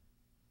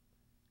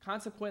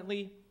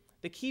 Consequently,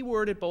 the key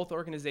word at both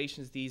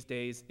organizations these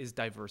days is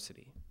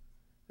diversity.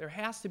 There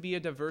has to be a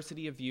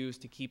diversity of views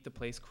to keep the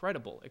place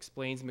credible,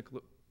 explains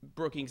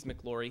Brookings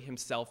McLaury,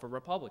 himself a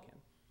Republican.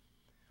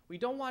 We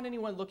don't want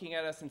anyone looking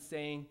at us and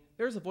saying,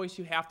 there's a voice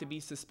you have to be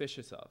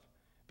suspicious of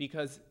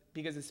because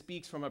it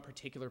speaks from a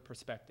particular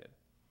perspective.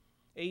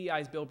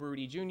 AEI's Bill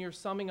Baruti Jr.,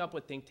 summing up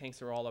what think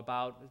tanks are all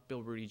about.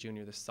 Bill Baruti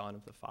Jr., the son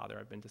of the father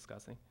I've been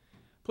discussing.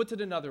 Puts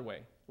it another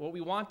way, what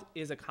we want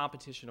is a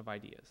competition of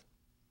ideas.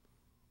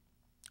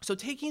 So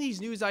taking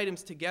these news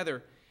items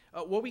together,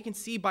 what we can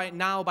see by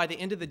the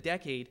end of the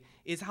decade,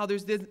 is how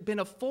there's been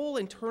a full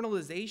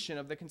internalization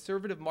of the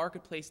conservative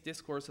marketplace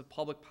discourse of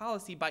public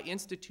policy by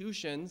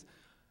institutions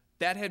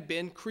that had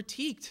been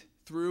critiqued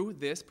through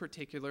this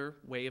particular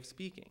way of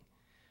speaking.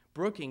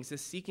 Brookings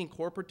is seeking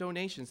corporate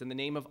donations in the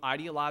name of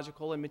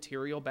ideological and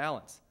material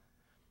balance.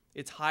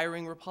 It's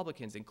hiring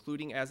Republicans,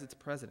 including as its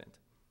president,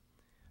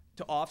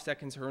 to offset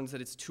concerns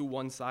that it's too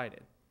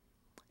one-sided.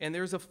 And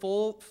there's a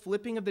full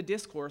flipping of the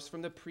discourse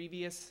from the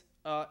previous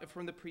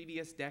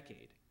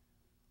decade,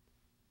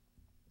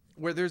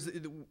 where there's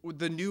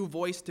the new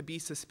voice to be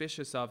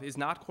suspicious of is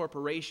not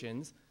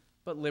corporations,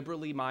 but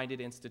liberally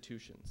minded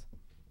institutions.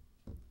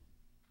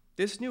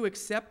 This new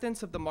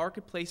acceptance of the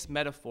marketplace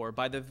metaphor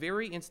by the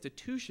very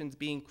institutions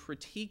being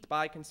critiqued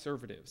by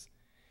conservatives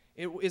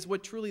is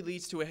what truly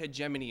leads to a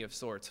hegemony of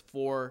sorts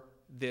for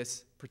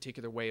this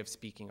particular way of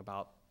speaking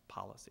about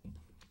policy.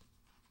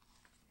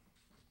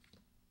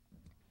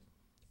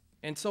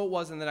 And so it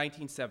was in the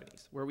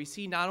 1970s, where we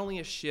see not only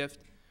a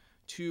shift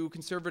to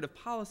conservative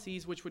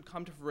policies, which would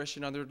come to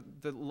fruition under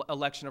the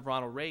election of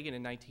Ronald Reagan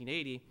in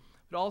 1980,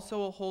 but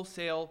also a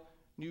wholesale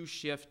new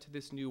shift to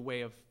this new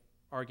way of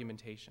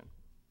argumentation.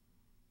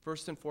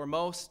 First and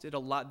foremost,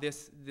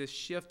 this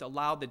shift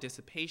allowed the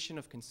dissipation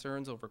of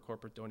concerns over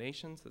corporate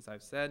donations, as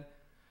I've said,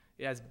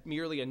 as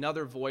merely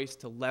another voice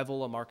to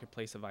level a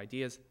marketplace of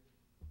ideas.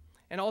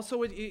 And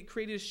also it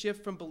created a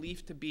shift from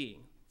belief to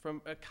being,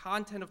 from a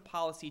content of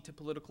policy to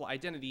political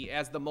identity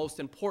as the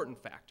most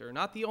important factor,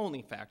 not the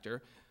only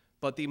factor,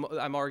 but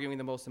I'm arguing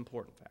the most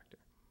important factor.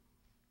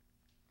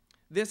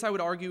 This, I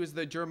would argue, is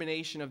the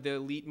germination of the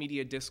elite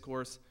media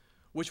discourse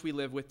which we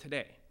live with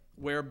today,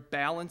 where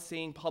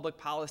balancing public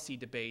policy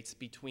debates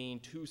between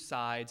two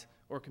sides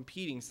or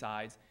competing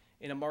sides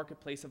in a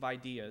marketplace of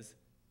ideas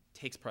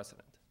takes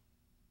precedent.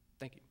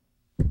 Thank you.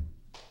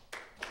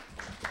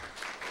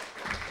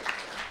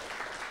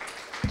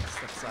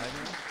 Step aside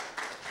now.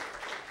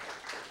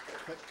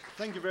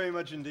 Thank you very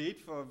much indeed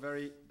for a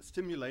very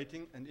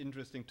stimulating and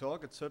interesting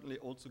talk. It certainly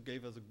also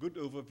gave us a good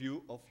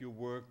overview of your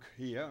work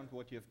here and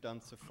what you have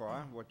done so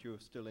far, what you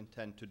still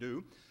intend to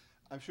do.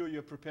 I'm sure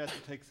you're prepared to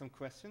take some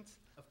questions.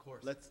 Of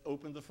course. Let's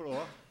open the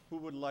floor. Who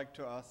would like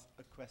to ask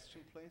a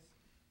question, please?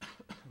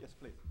 Yes,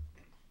 please.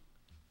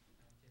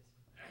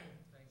 Yes,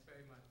 thanks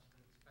very much.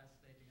 It's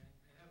fascinating.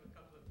 I have a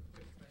couple of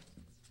quick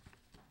questions.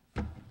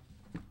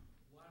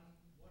 One,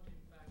 what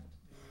impact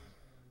did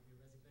the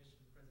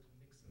resignation of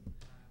President Nixon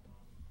have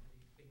on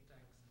the think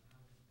tanks, and how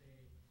did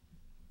they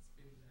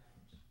spin that?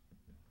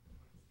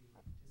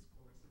 What is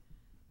the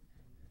discourse?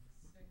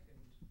 And second,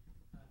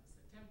 this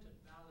attempt at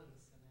balance,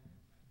 and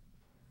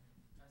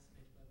I'm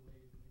fascinated by the way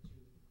in which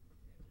you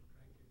interact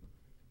with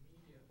the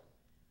media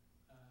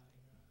in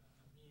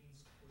a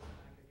means to push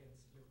back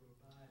against liberal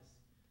bias.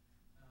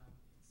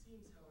 It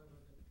seems, however,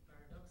 that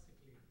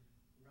paradoxically,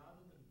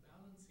 rather than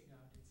balancing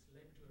out, it's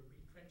led to a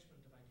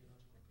retrenchment of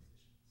ideological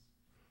positions.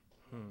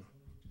 Only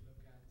to look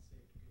at,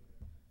 say, to give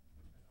an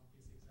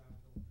obvious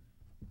example,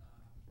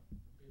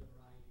 Bill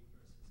O'Reilly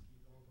versus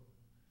Keith Olbermann.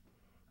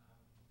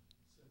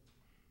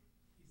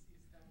 So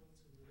is that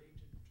also related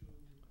to some of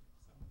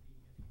the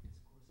discourses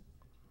that you've been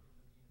looking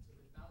at? So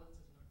the balance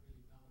is not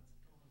really balance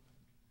at all.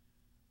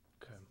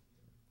 Okay.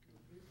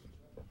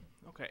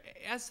 Okay.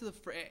 As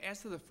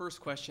to the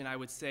first question, I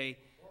would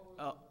say.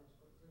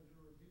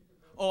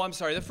 I'm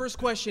sorry. The first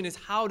question is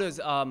how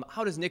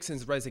does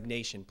Nixon's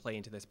resignation play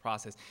into this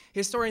process?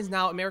 Historians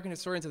now, American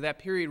historians of that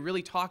period,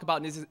 really talk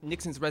about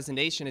Nixon's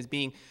resignation as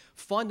being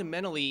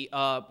fundamentally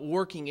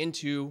working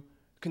into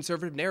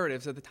conservative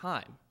narratives at the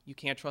time. You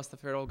can't trust the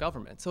federal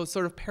government. So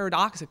sort of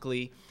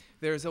paradoxically,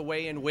 there's a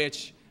way in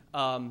which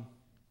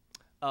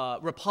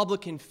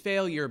Republican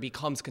failure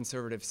becomes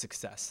conservative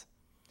success,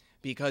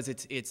 because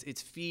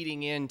it's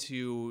feeding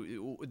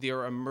into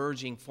their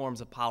emerging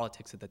forms of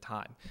politics at the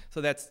time.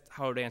 So that's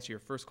how I would answer your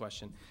first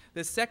question.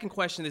 The second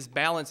question is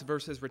balance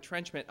versus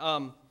retrenchment.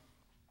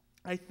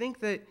 I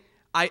think that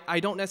I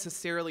don't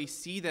necessarily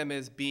see them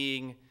as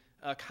being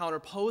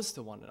counterposed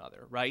to one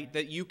another, right?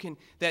 That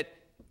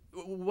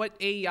what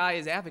AEI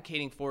is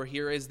advocating for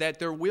here is that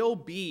there will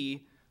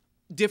be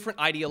different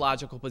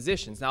ideological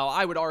positions. Now,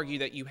 I would argue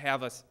that you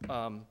have this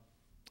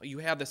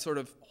sort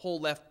of whole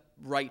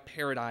left-right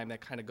paradigm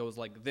that kind of goes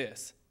like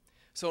this.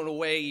 So in a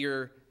way,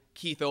 your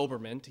Keith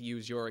Olbermann, to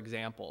use your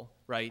example,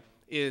 right,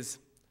 is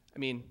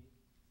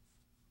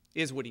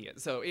what he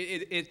is. So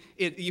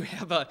you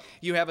have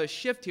a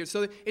shift here.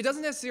 So it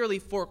doesn't necessarily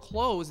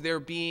foreclose there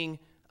being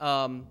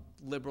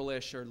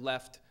liberalish or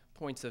left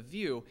points of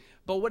view,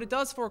 but what it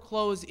does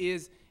foreclose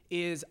is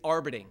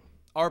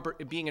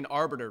being an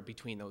arbiter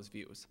between those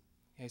views.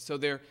 Okay,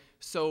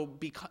 so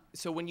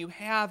when you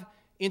have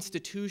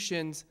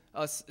institutions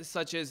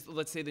such as,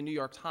 let's say, the New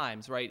York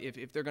Times, right?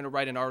 If they're going to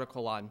write an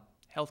article on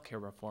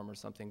healthcare reform or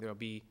something, there'll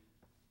be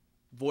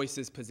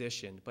voices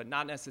positioned, but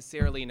not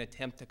necessarily an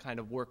attempt to kind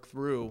of work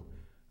through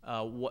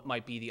what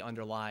might be the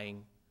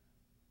underlying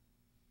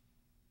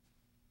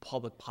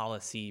public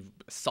policy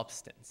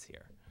substance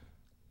here.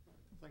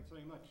 Thanks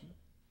very much.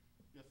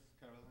 Yes,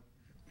 Caroline.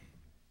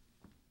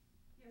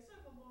 Yeah,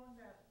 sort of along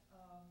that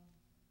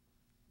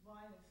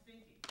line of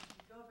thinking, if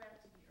you go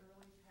back to the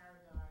early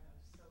paradigm of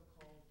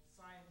so-called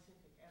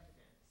scientific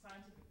evidence,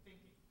 scientific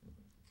thinking,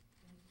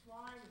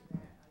 implied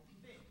in that, I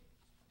think,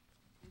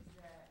 is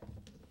that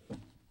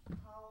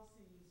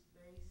policy is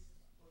based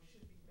or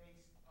should be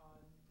based on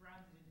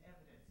grounded in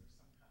evidence of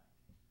some kind.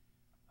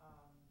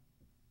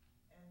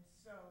 And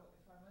so,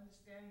 if I'm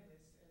understanding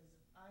this as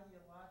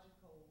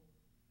ideological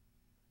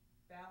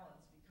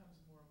balance becomes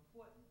more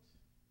important,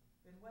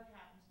 then what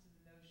happens to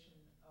the notion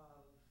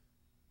of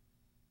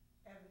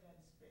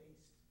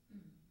evidence-based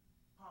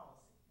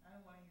policy? I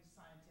don't want to use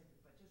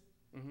scientific, but just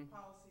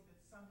policy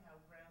that's somehow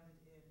grounded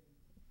in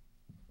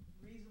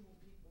reasonable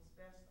people's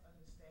best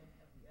understanding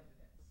of the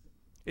evidence.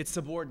 It's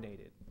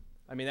subordinated.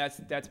 I mean,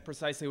 that's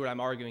precisely what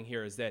I'm arguing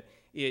here, is that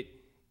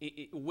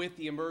with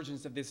the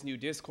emergence of this new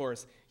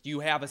discourse,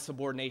 you have a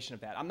subordination of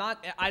that.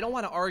 I don't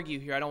want to argue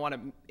here, I don't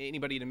want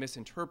anybody to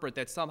misinterpret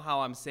that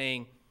somehow I'm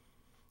saying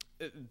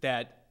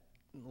that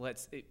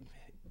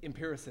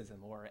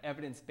empiricism or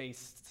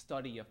evidence-based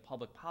study of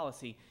public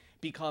policy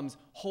becomes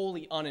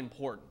wholly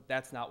unimportant.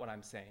 That's not what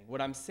I'm saying.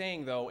 What I'm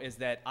saying, though, is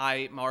that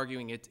I'm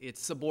arguing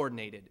it's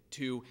subordinated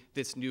to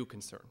this new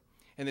concern.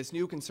 And this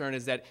new concern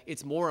is that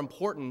it's more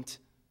important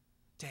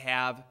to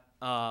have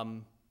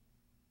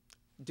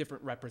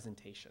different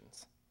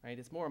representations, right?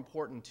 It's more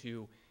important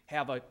to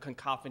have a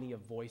cacophony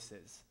of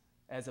voices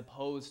as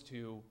opposed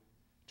to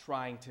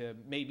trying to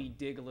maybe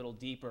dig a little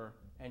deeper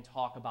and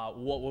talk about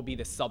what will be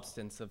the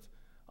substance of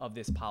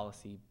this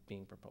policy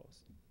being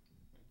proposed.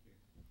 Thank you.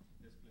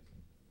 Yes, please.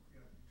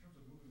 Yeah, in terms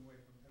of moving away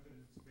from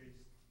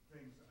evidence-based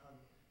things,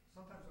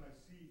 sometimes when I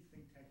see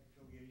think tank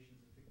affiliations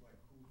with people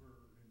like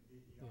Hoover and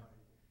AEI,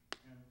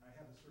 and I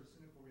have this sort of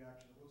cynical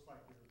reaction, it looks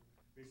like they're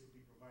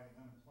basically providing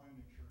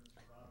unemployment insurance for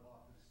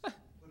out-of-office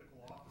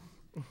political office,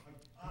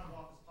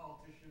 out-of-office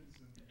politicians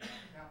and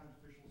cabinet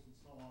officials and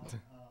so on.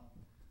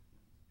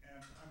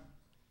 And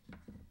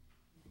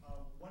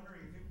I'm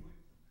wondering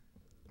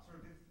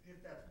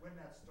if that's when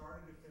that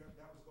started, if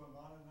that was going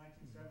on in the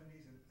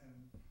 1970s, and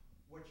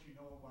what you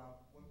know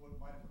about what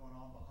might have gone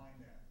on behind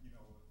that, you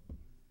know.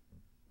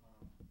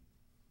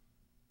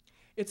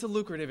 It's a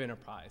lucrative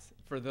enterprise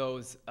for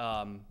those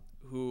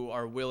who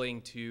are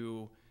willing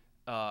to,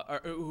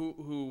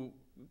 who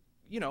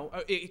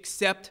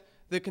accept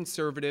the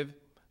conservative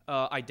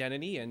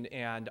identity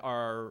and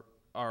are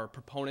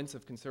proponents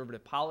of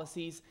conservative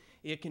policies.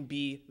 It can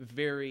be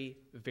very,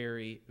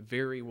 very,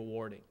 very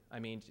rewarding.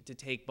 I mean, to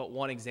take but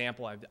one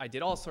example, I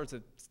did all sorts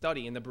of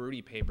study in the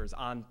Baruti papers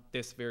on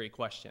this very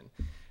question.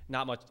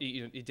 Not much,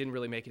 it didn't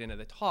really make it into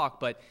the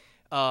talk, but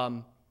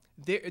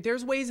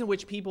there's ways in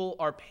which people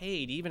are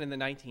paid, even in the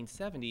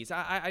 1970s.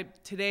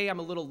 Today, I'm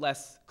a little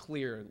less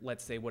clear,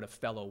 let's say, what a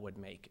fellow would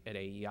make at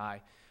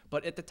AEI.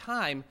 But at the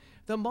time,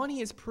 the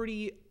money is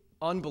pretty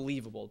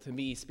unbelievable to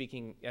me,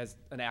 speaking as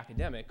an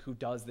academic who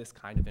does this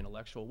kind of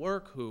intellectual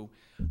work, who...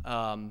 Give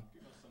us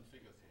some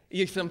figures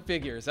here. Some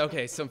figures,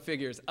 okay, some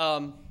figures.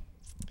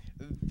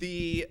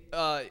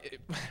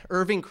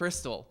 Irving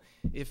Kristol,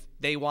 if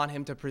they want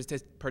him to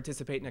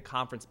participate in a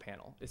conference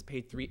panel, is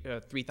paid $3,000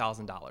 in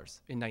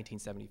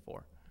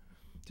 1974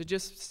 to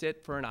just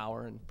sit for an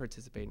hour and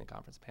participate in a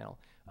conference panel.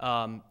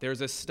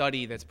 There's a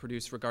study that's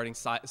produced regarding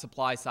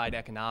supply-side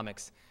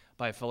economics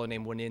by a fellow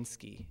named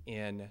Winiski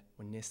in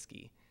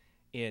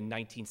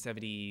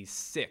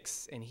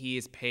 1976, and he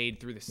is paid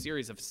through the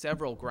series of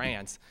several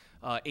grants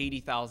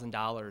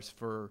 $80,000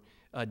 for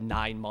a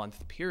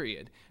 9-month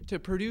period to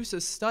produce a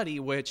study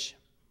which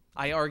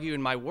I argue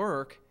in my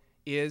work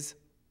is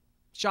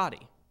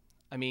shoddy.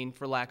 I mean,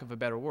 for lack of a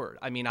better word.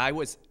 I mean, I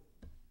was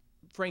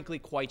frankly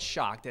quite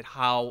shocked at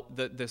how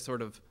the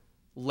sort of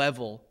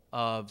level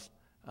of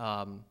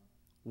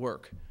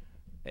work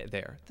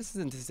there. This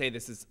isn't to say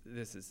this is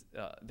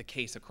the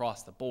case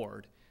across the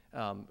board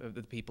of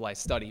the people I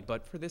study,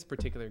 but for this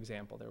particular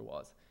example, there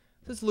was.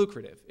 This is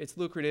lucrative. It's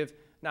lucrative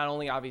not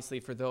only obviously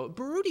for those.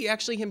 Baruti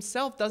actually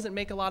himself doesn't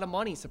make a lot of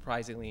money,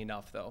 surprisingly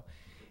enough, though.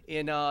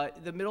 In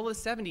the middle of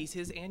the 70s,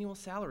 his annual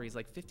salary is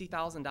like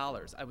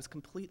 $50,000. I was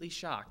completely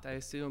shocked. I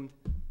assumed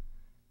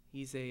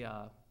he's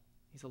a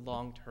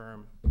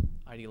long-term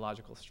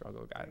ideological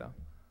struggle guy, though.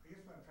 I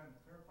guess what I'm trying to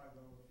clarify,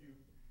 though, if you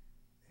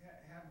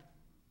have,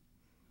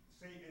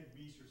 say, Ed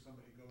Meese or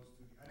somebody goes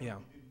to, I don't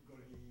know if he didn't go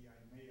to AEI,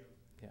 he may have.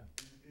 Yeah.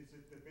 Is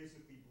it that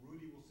basically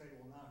Baruti will say,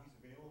 well, now he's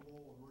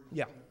available, and we're just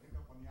going to pick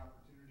up on the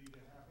opportunity to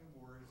have him,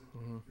 or is it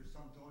there's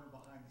some donor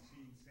behind the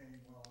scenes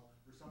saying, well,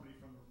 or somebody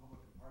from the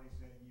Republican Party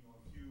saying, you know,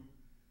 if you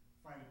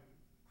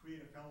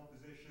create a fellow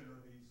position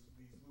or these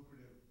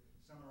lucrative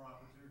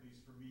seminar opportunities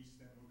for Meese,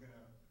 then we're going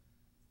to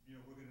be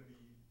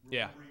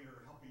remembering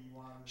or helping you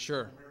on with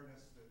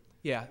awareness that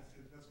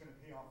that's going to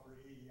pay off for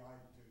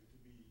AEI to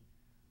be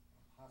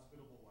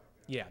hospitable like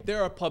that. Yeah,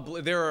 there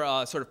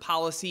are sort of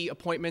policy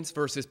appointments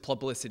versus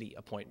publicity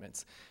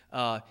appointments.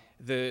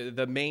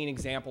 The main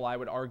example I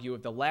would argue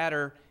of the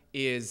latter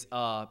is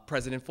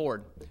President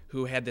Ford,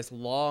 who had this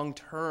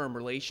long-term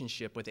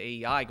relationship with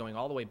AEI going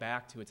all the way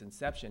back to its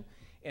inception.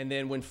 And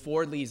then when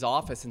Ford leaves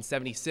office in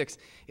 '76,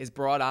 is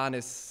brought on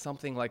as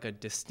something like a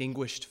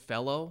distinguished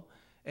fellow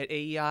at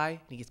AEI,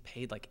 and he gets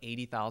paid like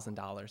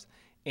 $80,000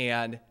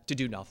 and to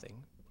do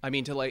nothing. I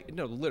mean,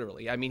 no,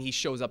 literally. I mean, he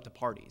shows up to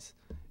parties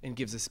and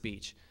gives a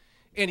speech.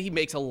 And he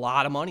makes a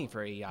lot of money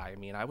for AEI. I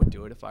mean, I would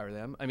do it if I were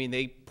them. I mean,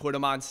 they put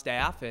him on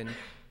staff and,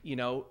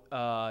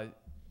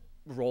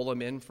 roll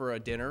him in for a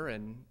dinner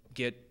and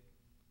get,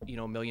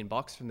 $1 million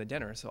from the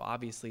dinner. So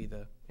obviously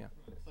yeah.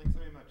 Thanks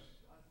very much.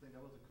 I think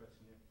that was a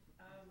question, yeah.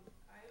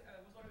 I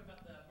was wondering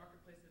about the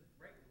marketplace of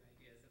right-wing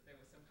ideas, if there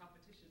was some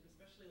competition,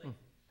 especially like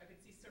I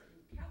could see certain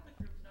Catholic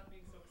groups not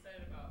being so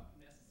excited about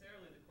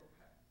necessarily the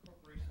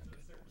corporations of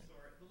a certain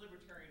sort, the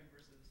libertarian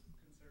versus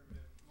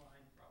conservative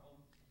line problem.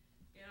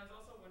 And I was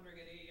also wondering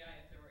at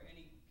AEI if there were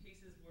any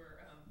cases where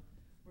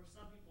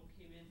some people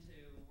came in to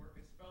work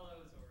as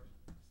fellows or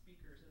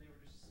speakers and they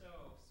were just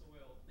so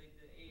soiled, the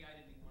AEI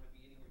didn't even want to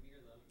be anywhere near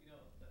them.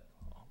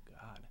 Oh,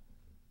 God.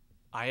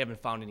 I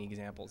haven't found any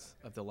examples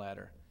of the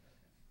latter.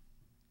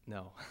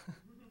 No.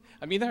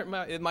 I mean,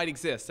 it might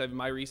exist. In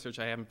my research,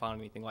 I haven't found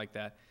anything like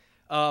that.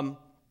 In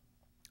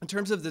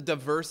terms of the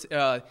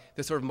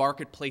the sort of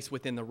marketplace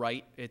within the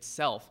right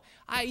itself,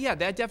 yeah,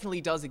 that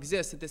definitely does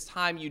exist. At this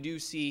time, you do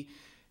see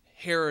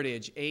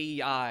Heritage,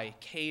 AEI,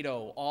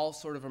 Cato, all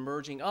sort of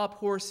emerging up,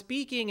 who are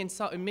speaking in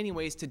many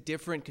ways to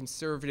different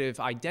conservative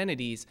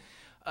identities.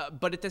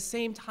 But at the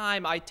same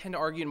time, I tend to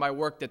argue in my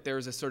work that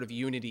there's a sort of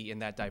unity in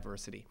that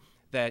diversity,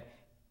 that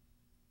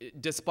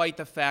despite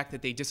the fact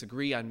that they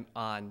disagree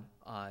on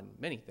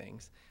many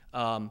things,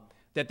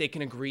 that they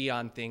can agree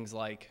on things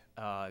like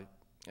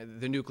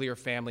the nuclear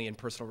family and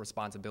personal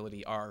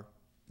responsibility are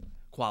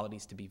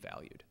qualities to be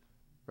valued,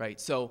 right?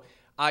 So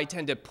I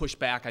tend to push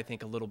back, I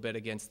think, a little bit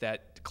against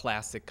that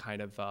classic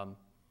kind of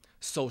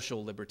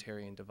social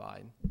libertarian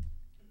divide.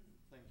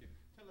 Thank you.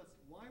 Tell us,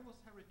 why was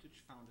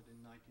Heritage founded in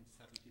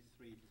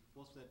 1973?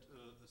 Was that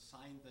a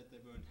sign that they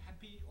weren't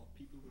happy, or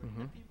people weren't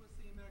happy with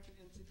the American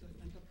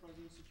Enterprise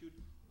Institute,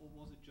 or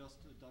was it just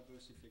a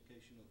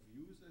diversification of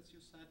views, as you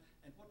said?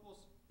 And what was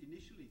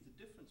initially the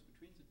difference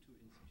between the two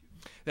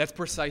institutes? That's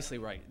precisely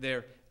right.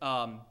 There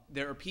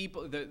are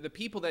people, the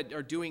people that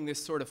are doing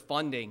this sort of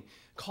funding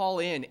call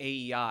in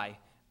AEI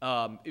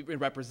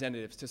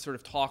representatives to sort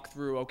of talk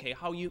through, okay,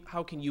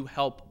 how can you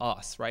help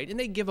us, right? And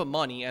they give them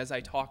money, as I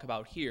talk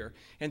about here.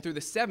 And through the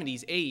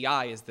 70s,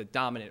 AEI is the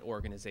dominant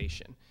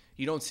organization.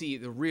 You don't see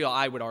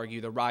I would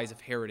argue, the rise of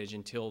Heritage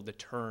until the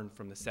turn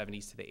from the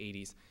 70s to the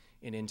 80s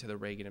and into the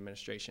Reagan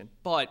administration.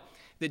 But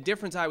the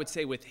difference, I would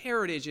say, with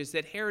Heritage is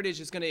that Heritage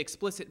is going to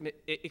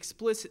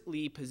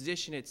explicitly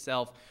position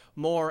itself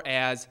more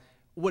as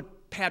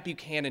what Pat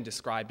Buchanan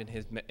described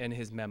in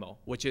his memo,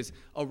 which is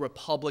a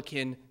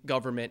Republican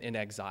government in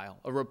exile,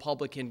 a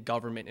Republican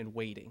government in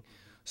waiting.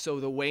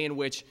 So the way in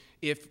which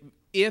if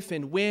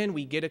and when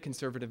we get a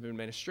conservative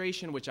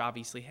administration, which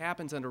obviously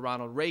happens under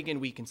Ronald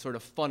Reagan, we can sort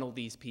of funnel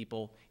these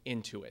people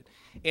into it.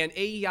 And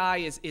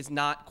AEI is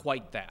not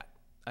quite that.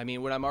 I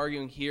mean, what I'm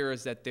arguing here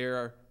is that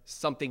they're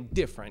something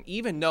different,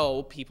 even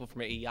though people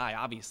from AEI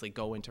obviously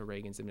go into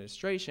Reagan's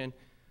administration.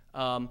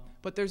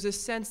 But there's a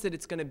sense that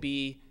it's going to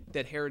be,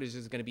 that Heritage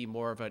is going to be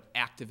more of an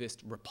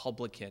activist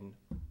Republican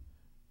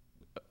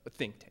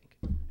think tank.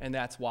 And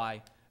that's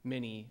why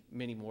many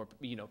more,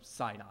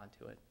 sign on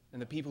to it.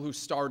 And the people who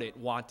start it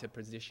want to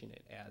position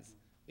it as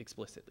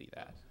explicitly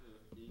that.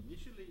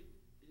 Initially,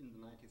 in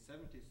the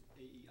 1970s,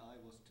 AEI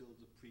was still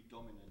the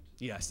predominant.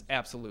 Yes,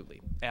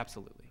 absolutely,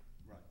 absolutely.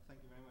 Right.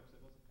 Thank you very much.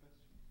 That was a question.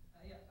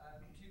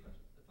 Two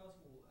questions. First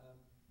of all,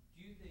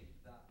 do you think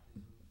that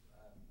this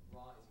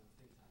rise of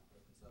think tank,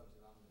 both conservative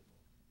and liberal,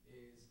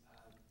 is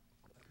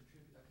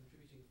a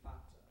contributing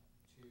factor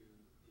to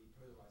the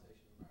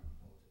polarization of American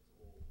politics,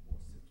 or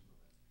more a symptom of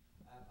it?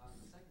 And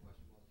the second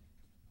question was,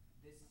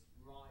 this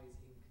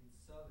rise in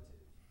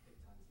conservative think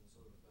tanks and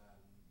sort of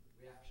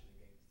reaction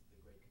against the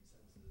great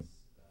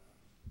consensus,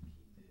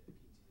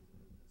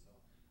 Keynesianism and so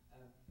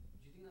on,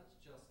 do you think that's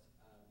just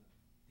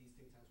these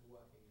think tanks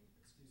were working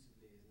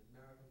exclusively as an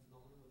American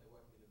phenomenon? Were they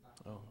working in a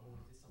vacuum? Or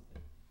is this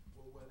something,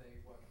 were they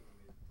working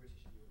with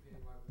British and European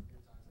right-wing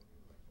think tanks,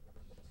 or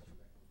like British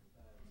Institute of Economic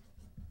Affairs,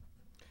 stuff like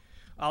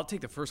that? I'll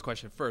take the first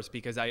question first,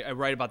 because I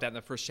write about that in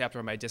the first chapter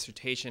of my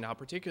dissertation, how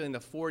particularly in the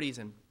 40s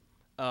and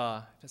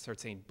I start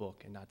saying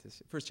book and not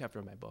this first chapter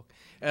of my book.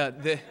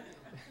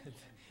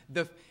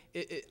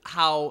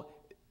 How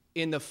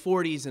in the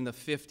 40s and the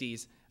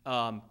 50s,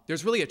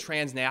 there's really a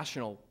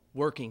transnational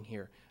working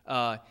here.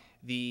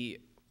 The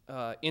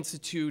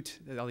Institute,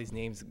 all these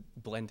names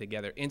blend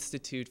together,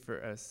 Institute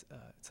for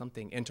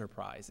something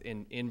Enterprise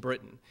in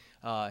Britain.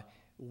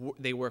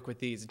 They work with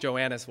these,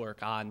 Joanna's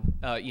work on,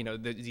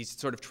 these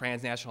sort of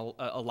transnational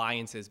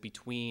alliances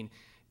between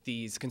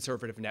these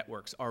conservative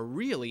networks are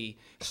really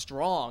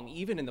strong,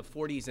 even in the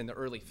 40s and the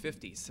early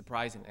 50s,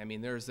 surprisingly. I mean,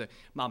 there's the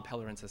Mont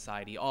Pelerin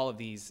Society, all of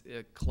these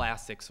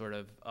classic sort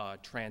of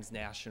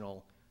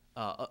transnational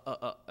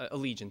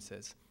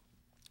allegiances.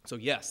 So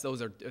yes,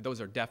 those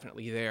are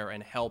definitely there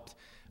and helped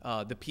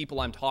the people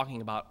I'm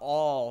talking about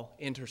all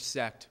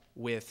intersect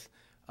with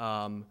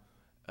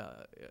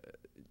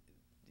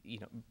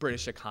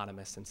British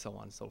economists and so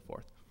on and so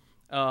forth.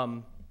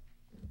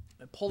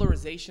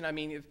 Polarization, I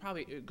mean, it's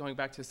probably going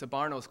back to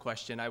Sabarno's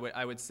question,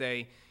 I would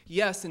say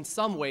yes in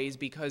some ways,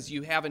 because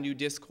you have a new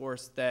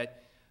discourse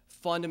that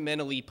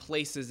fundamentally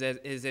places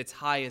as its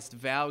highest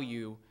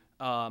value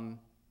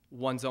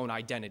one's own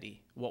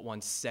identity, what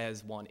one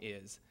says one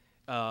is.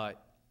 I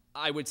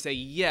would say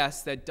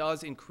yes, that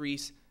does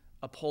increase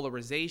a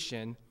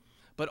polarization,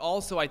 but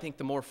also I think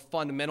the more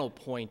fundamental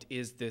point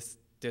is this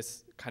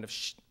kind of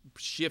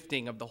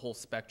shifting of the whole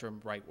spectrum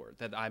rightward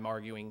that I'm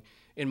arguing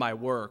in my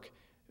work,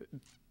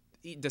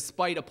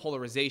 despite a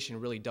polarization,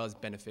 really does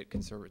benefit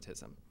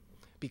conservatism.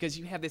 Because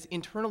you have this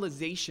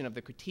internalization of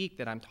the critique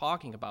that I'm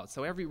talking about.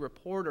 So every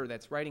reporter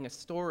that's writing a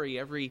story,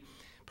 every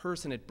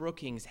person at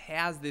Brookings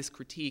has this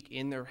critique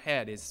in their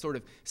head, is sort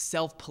of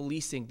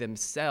self-policing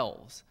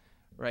themselves,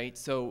 right?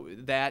 So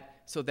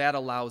that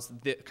allows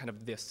kind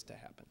of this to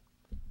happen.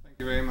 Thank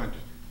you very much.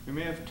 We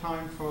may have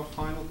time for a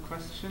final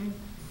question.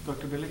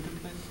 Dr. Billiken,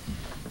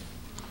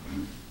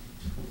 please.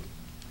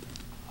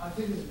 I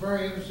think it's a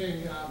very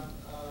interesting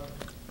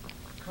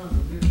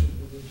contribution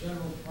to the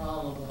general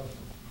problem of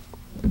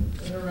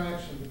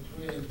interaction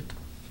between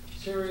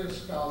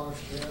serious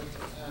scholarship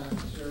and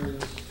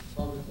serious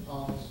public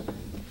policy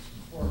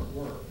support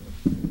work.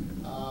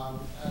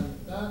 And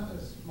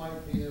that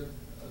might be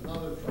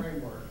another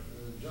framework,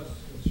 just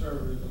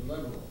conservative and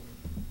liberal.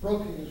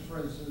 Brookings,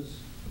 for instance,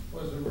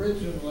 was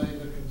originally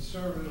the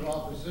conservative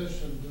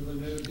opposition to the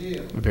New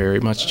Deal. Very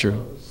much true.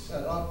 It was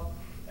set up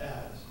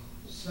as.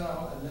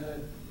 So, and then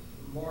it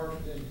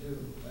morphed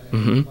into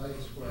a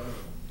place where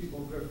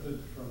people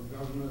drifted from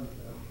government,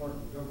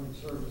 important government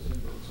service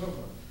and so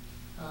forth.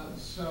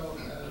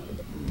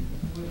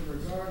 With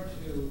regard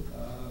to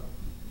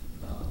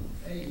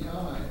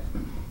AEI,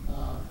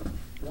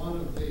 one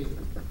of the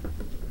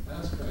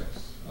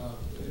aspects of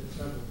its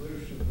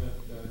evolution that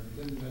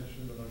you didn't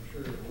mention, but I'm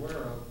sure you're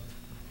aware of,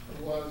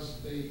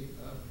 was the,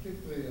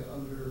 particularly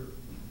under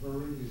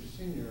Baruti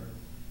Sr.,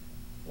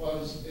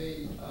 was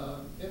the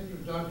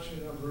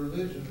introduction of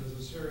religion as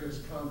a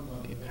serious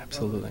component of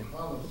public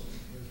policy.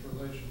 His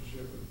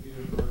relationship with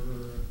Peter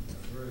Berger and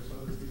various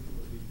other people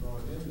that he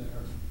brought in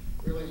there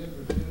really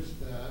introduced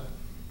that,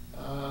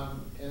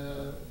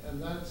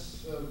 and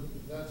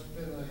that's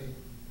been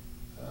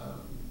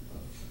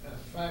a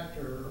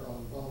factor on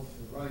both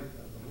the right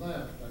and the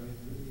left. I mean,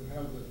 you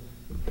have the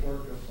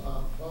work of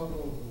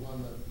Vogel, the one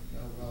that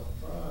Nobel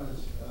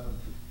Prize,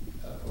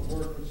 a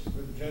work which has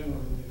been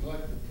generally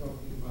neglected,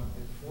 talking about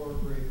the four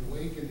great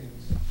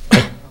awakenings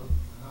of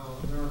how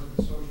American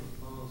social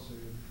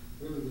policy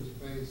really was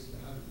based,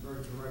 had a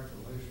very direct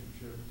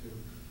relationship to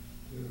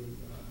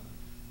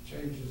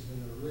changes in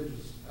the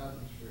religious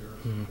atmosphere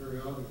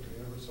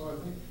periodically. So I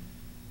think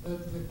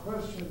that the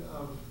question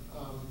of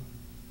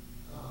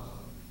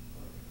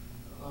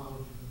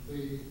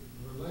the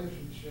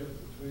relationship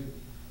between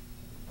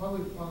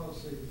public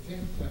policy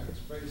think tanks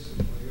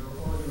basically are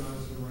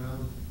organized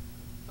around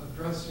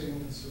addressing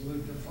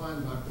and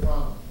defined by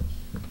problems.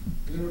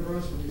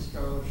 University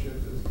scholarship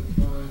is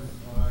defined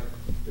by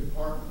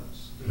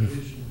departments,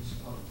 divisions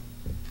of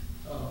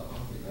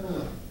the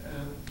intellect.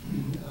 And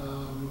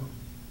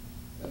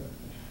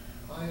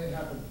I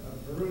happened,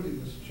 Baruti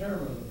was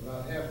chairman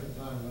about half the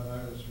time that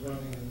I was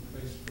running and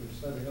basically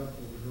setting up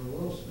the Woodrow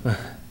Wilson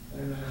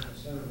International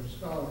Center for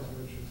Scholars,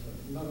 which is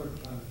another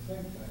kind of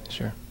think tank.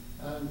 Sure.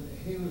 And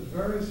he was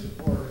very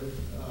supportive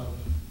of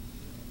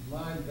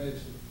my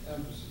basic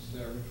emphasis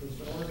there, which was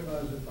to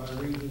organize it by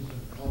regions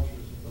and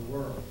cultures of the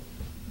world.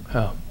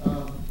 Oh.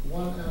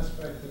 One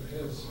aspect of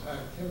his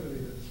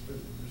activity that's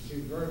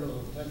received very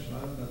little attention, I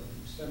don't know the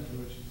extent to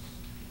which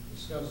it's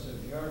discussed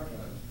in the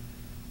archives,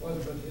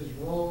 was that his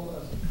role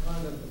as a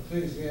kind of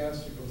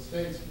ecclesiastical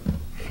statesman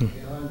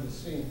behind the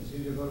scenes.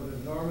 He devoted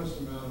an enormous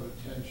amount of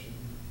attention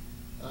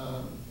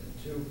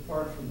to,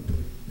 apart from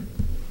the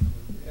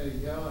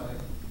AEI,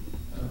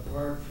 and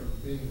apart from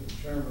being the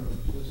chairman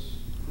of this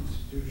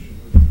institution,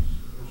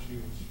 which he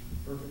was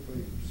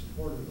perfectly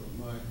supportive of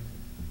my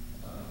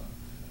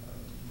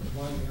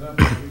winding it up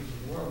in the region of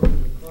the world,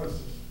 because of course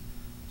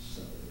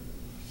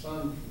his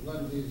son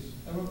led these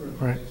immigrants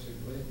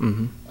basically,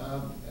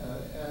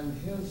 and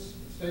his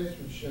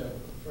statesmanship,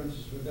 for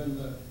instance, within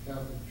the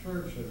Catholic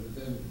Church and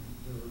within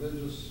the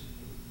religious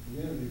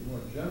community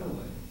more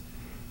generally,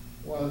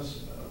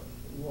 was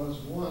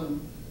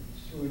one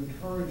to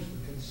encourage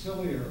the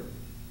conciliar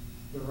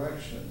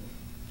direction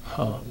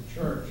of the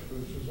church,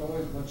 which was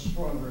always much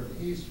stronger in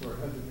the East, where it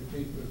had to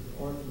compete with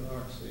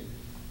Orthodoxy,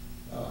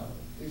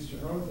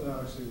 Eastern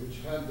Orthodoxy, which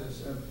had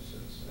this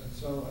emphasis. And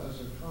so, as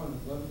a kind of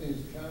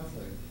Lebanese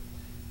Catholic,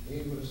 he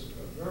was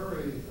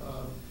very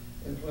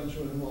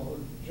influential in what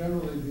would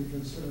generally be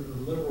considered a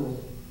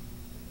liberal.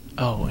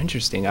 Oh,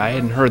 interesting. I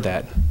hadn't heard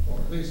that. Or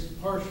at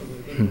least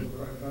partially liberal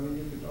direction. I mean,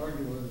 you could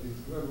argue whether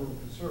he's liberal or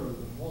conservative.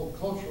 The whole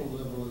cultural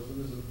liberalism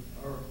is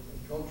our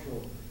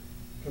cultural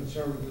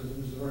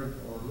conservatism is very,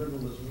 or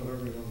liberalism,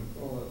 whatever you want to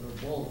call it, or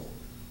both,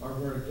 are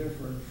very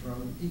different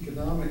from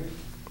economic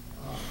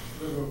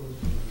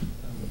liberalism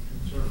and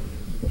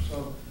conservatism. So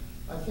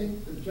I think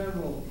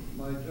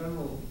my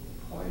general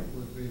point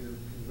would be to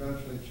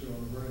congratulate you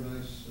on a very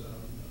nice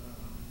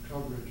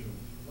coverage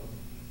of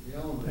the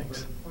elements, but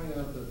to point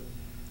out that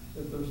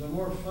there's a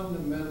more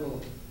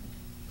fundamental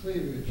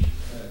cleavage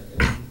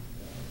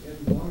in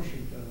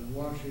Washington and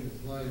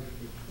Washington's life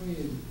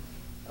between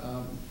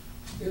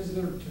is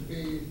there to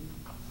be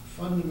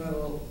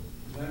fundamental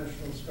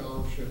national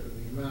scholarship in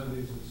the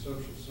humanities and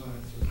social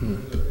sciences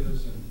where there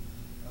is in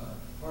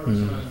hard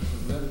science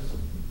and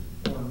medicine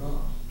or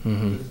not?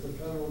 Does the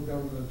federal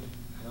government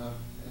have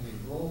any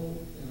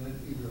role in it,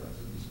 either as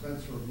a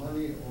dispenser of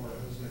money or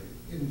as an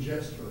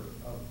ingester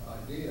of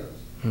ideas?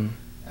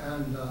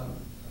 And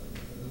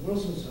the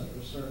Wilson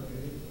Center,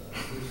 certainly,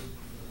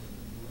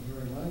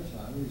 during my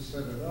time, we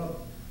set it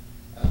up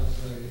as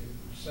a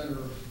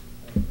center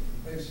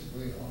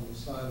basically on the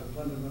side of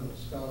fundamental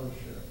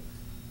scholarship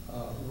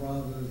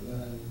rather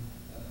than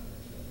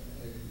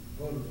a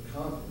vote of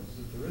confidence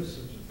that there is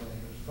such a thing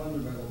as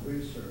fundamental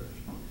research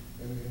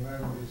in the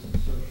humanities and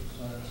social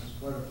sciences,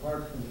 quite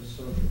apart from the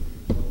social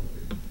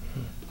utility.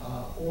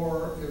 Or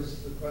is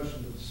the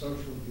question of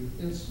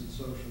instant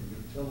social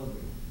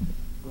utility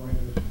going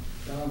to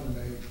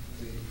dominate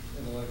the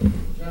intellectual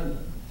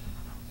agenda?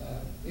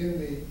 In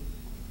the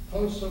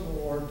post-Civil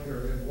War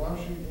period,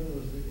 Washington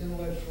was the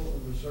intellectual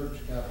and research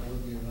capital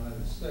of the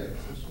United States.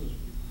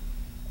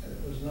 It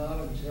was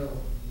not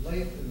until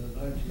late in the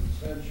 19th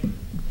century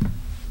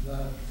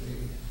that the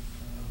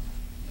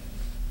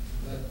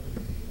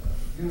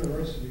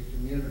university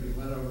community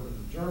went over to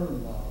the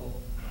German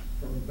model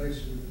from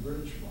basically the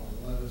British model.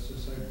 That is to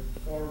say,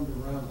 formed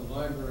around the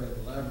library and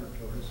the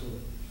laboratory, so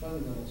that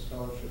fundamental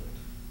scholarship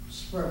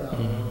spread out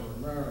all over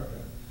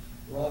America,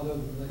 rather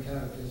than the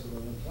catechism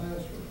in the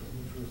classroom,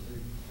 which was the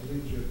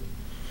collegiate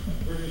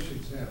British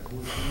example,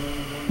 which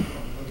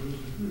but it was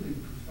a really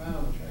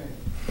profound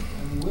change.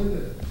 And with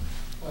it,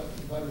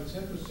 but it's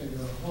interesting,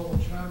 the whole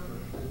chapter,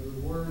 the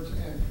words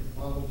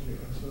anthropology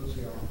and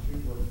sociology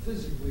were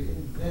physically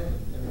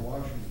invented in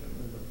Washington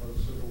in the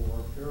post-Civil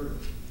War period.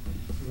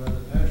 You had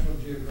the National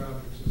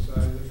Geographic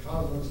Society, the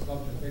Cosmos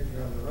Club to take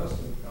care of the rest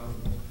of the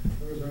cosmos.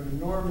 There was an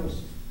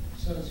enormous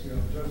sense,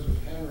 Joseph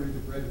Henry,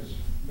 the greatest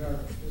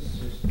American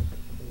physicist of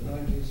the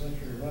 19th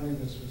century, running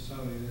the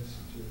Smithsonian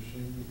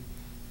Institution.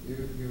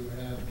 You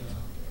had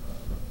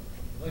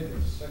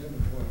Lincoln's second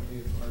appointee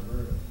at the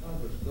Library of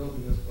Congress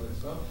building this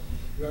place up.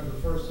 You had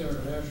the first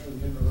international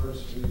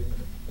university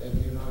in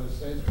the United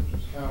States, which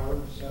was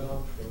Howard, set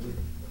up for the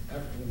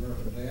African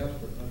American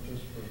diaspora, not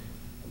just for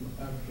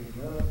African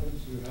Americans.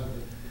 You had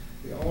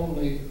the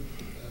only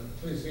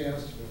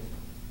ecclesiastical,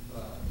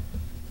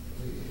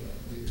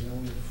 the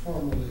only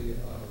formally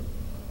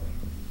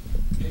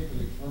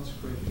papally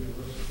consecrated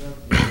university.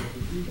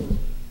 The people,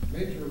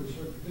 major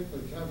research,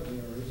 particularly Catholic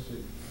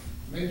University,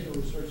 major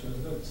research has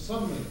done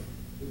something.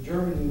 The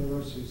German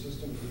university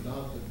system is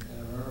adopted in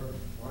America,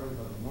 partly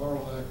by the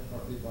Morrill Act,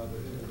 partly by the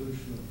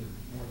evolution of the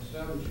more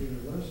established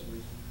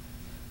universities.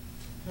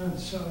 And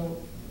so,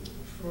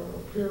 for a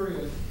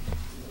period, at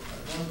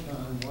one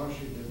time,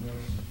 Washington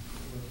was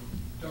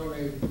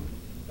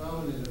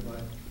dominated by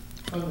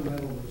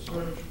fundamental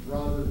research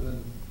rather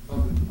than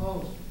public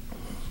policy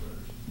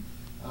research.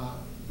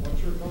 What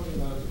you're talking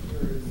about is a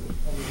period in which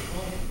public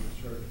policy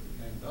research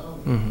became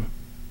dominant,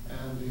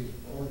 and the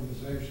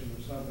organization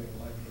of something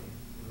like the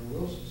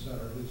Wilson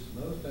Center, at least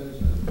in those days,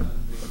 and the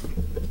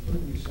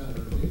Kennedy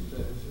Center these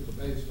days, is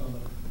based on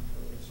the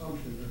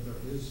assumption that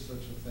there is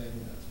such a thing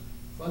as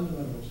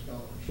fundamental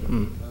scholarship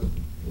that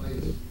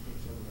plays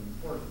sort of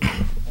important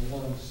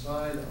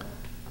alongside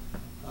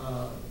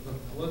of the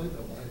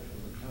political life of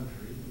the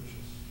country, which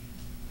is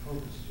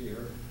focused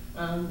here,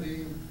 and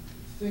the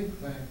think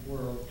tank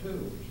world too,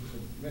 which is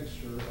a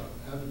mixture of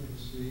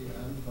advocacy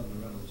and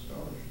fundamental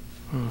scholarship.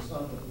 It's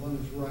not that one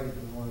is right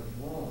and one is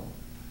wrong,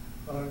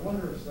 but I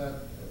wonder if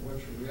what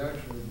your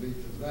reaction would be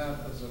to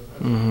that as a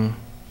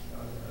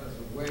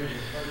way of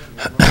approaching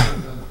it,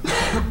 rather than the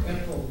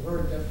actual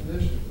very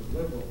definition of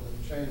liberal has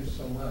changed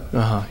so much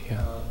over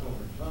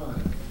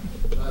time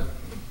that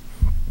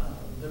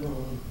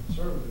liberal and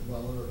conservative,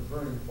 while they're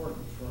very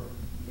important for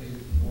maybe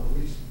a more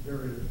recent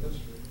period of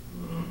history,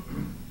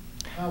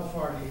 how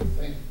far do you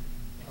think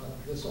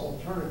this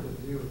alternative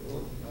view of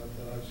looking at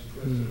that I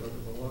suggested over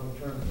the long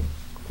term,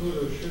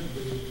 Pluto should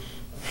be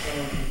a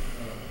form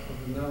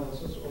of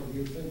analysis, or do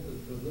you think that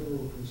the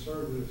liberal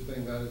conservative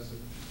thing, that is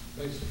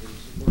basically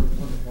support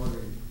one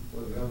party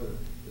or the other,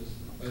 is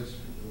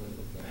basically the way to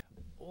look at it?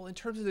 Well, in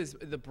terms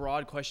of the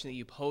broad question that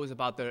you pose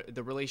about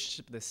the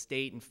relationship of the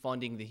state and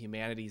funding the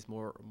humanities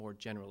more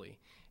generally,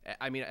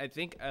 I mean, I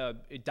think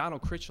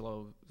Donald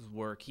Critchlow's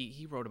work,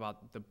 he wrote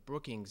about the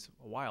Brookings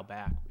a while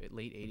back,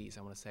 late 80s,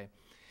 I want to say.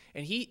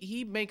 And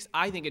he makes,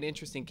 I think, an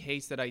interesting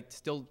case that I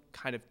still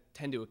kind of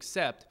tend to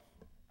accept,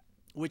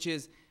 which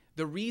is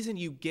the reason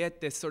you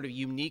get this sort of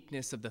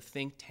uniqueness of the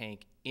think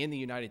tank in the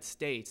United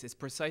States is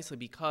precisely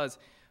because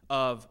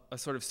of a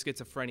sort of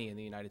schizophrenia in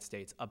the United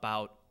States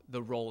about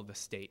the role of the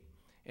state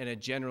and a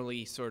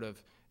generally sort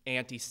of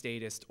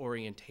anti-statist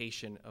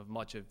orientation of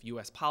much of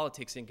U.S.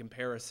 politics in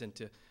comparison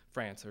to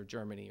France or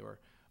Germany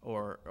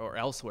or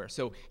elsewhere.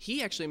 So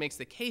he actually makes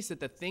the case that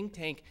the think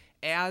tank,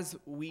 as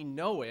we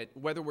know it,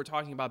 whether we're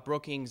talking about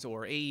Brookings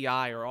or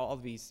AEI or all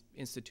of these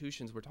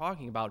institutions we're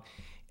talking about,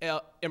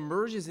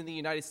 emerges in the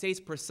United States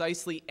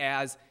precisely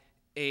as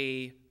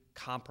a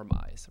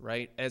compromise,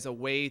 right? As a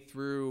way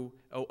through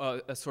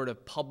a sort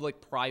of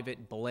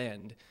public-private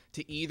blend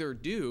to either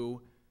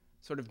do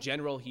sort of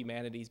general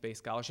humanities-based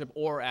scholarship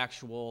or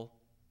actual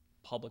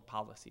public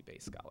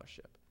policy-based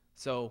scholarship.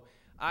 So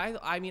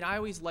I mean, I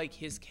always like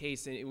his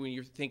case when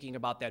you're thinking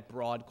about that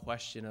broad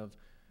question of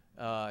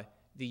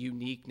the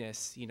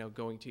uniqueness,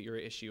 going to your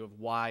issue of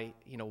why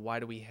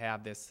do we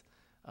have this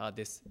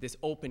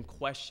open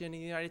question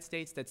in the United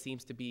States that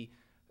seems to be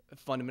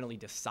fundamentally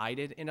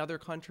decided in other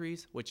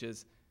countries, which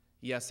is,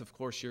 yes, of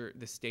course,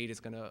 the state is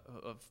going to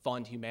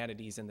fund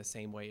humanities in the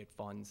same way it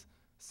funds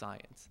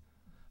science.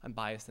 I'm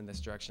biased in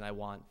this direction. I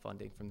want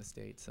funding from the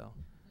state, so.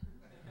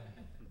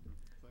 Thank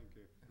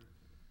you.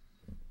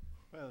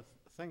 Well,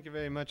 thank you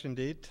very much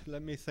indeed.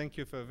 Let me thank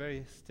you for a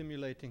very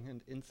stimulating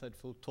and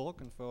insightful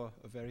talk and for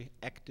a very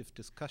active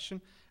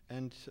discussion.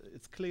 And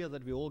it's clear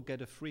that we all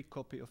get a free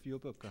copy of your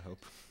book, I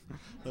hope.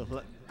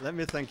 Well, let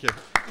me thank you.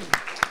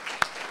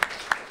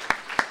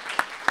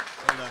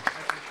 Well done.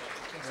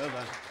 Well done. Well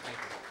done.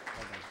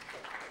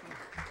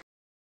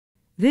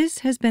 This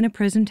has been a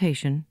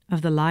presentation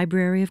of the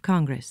Library of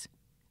Congress.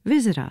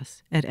 Visit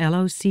us at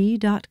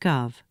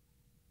loc.gov.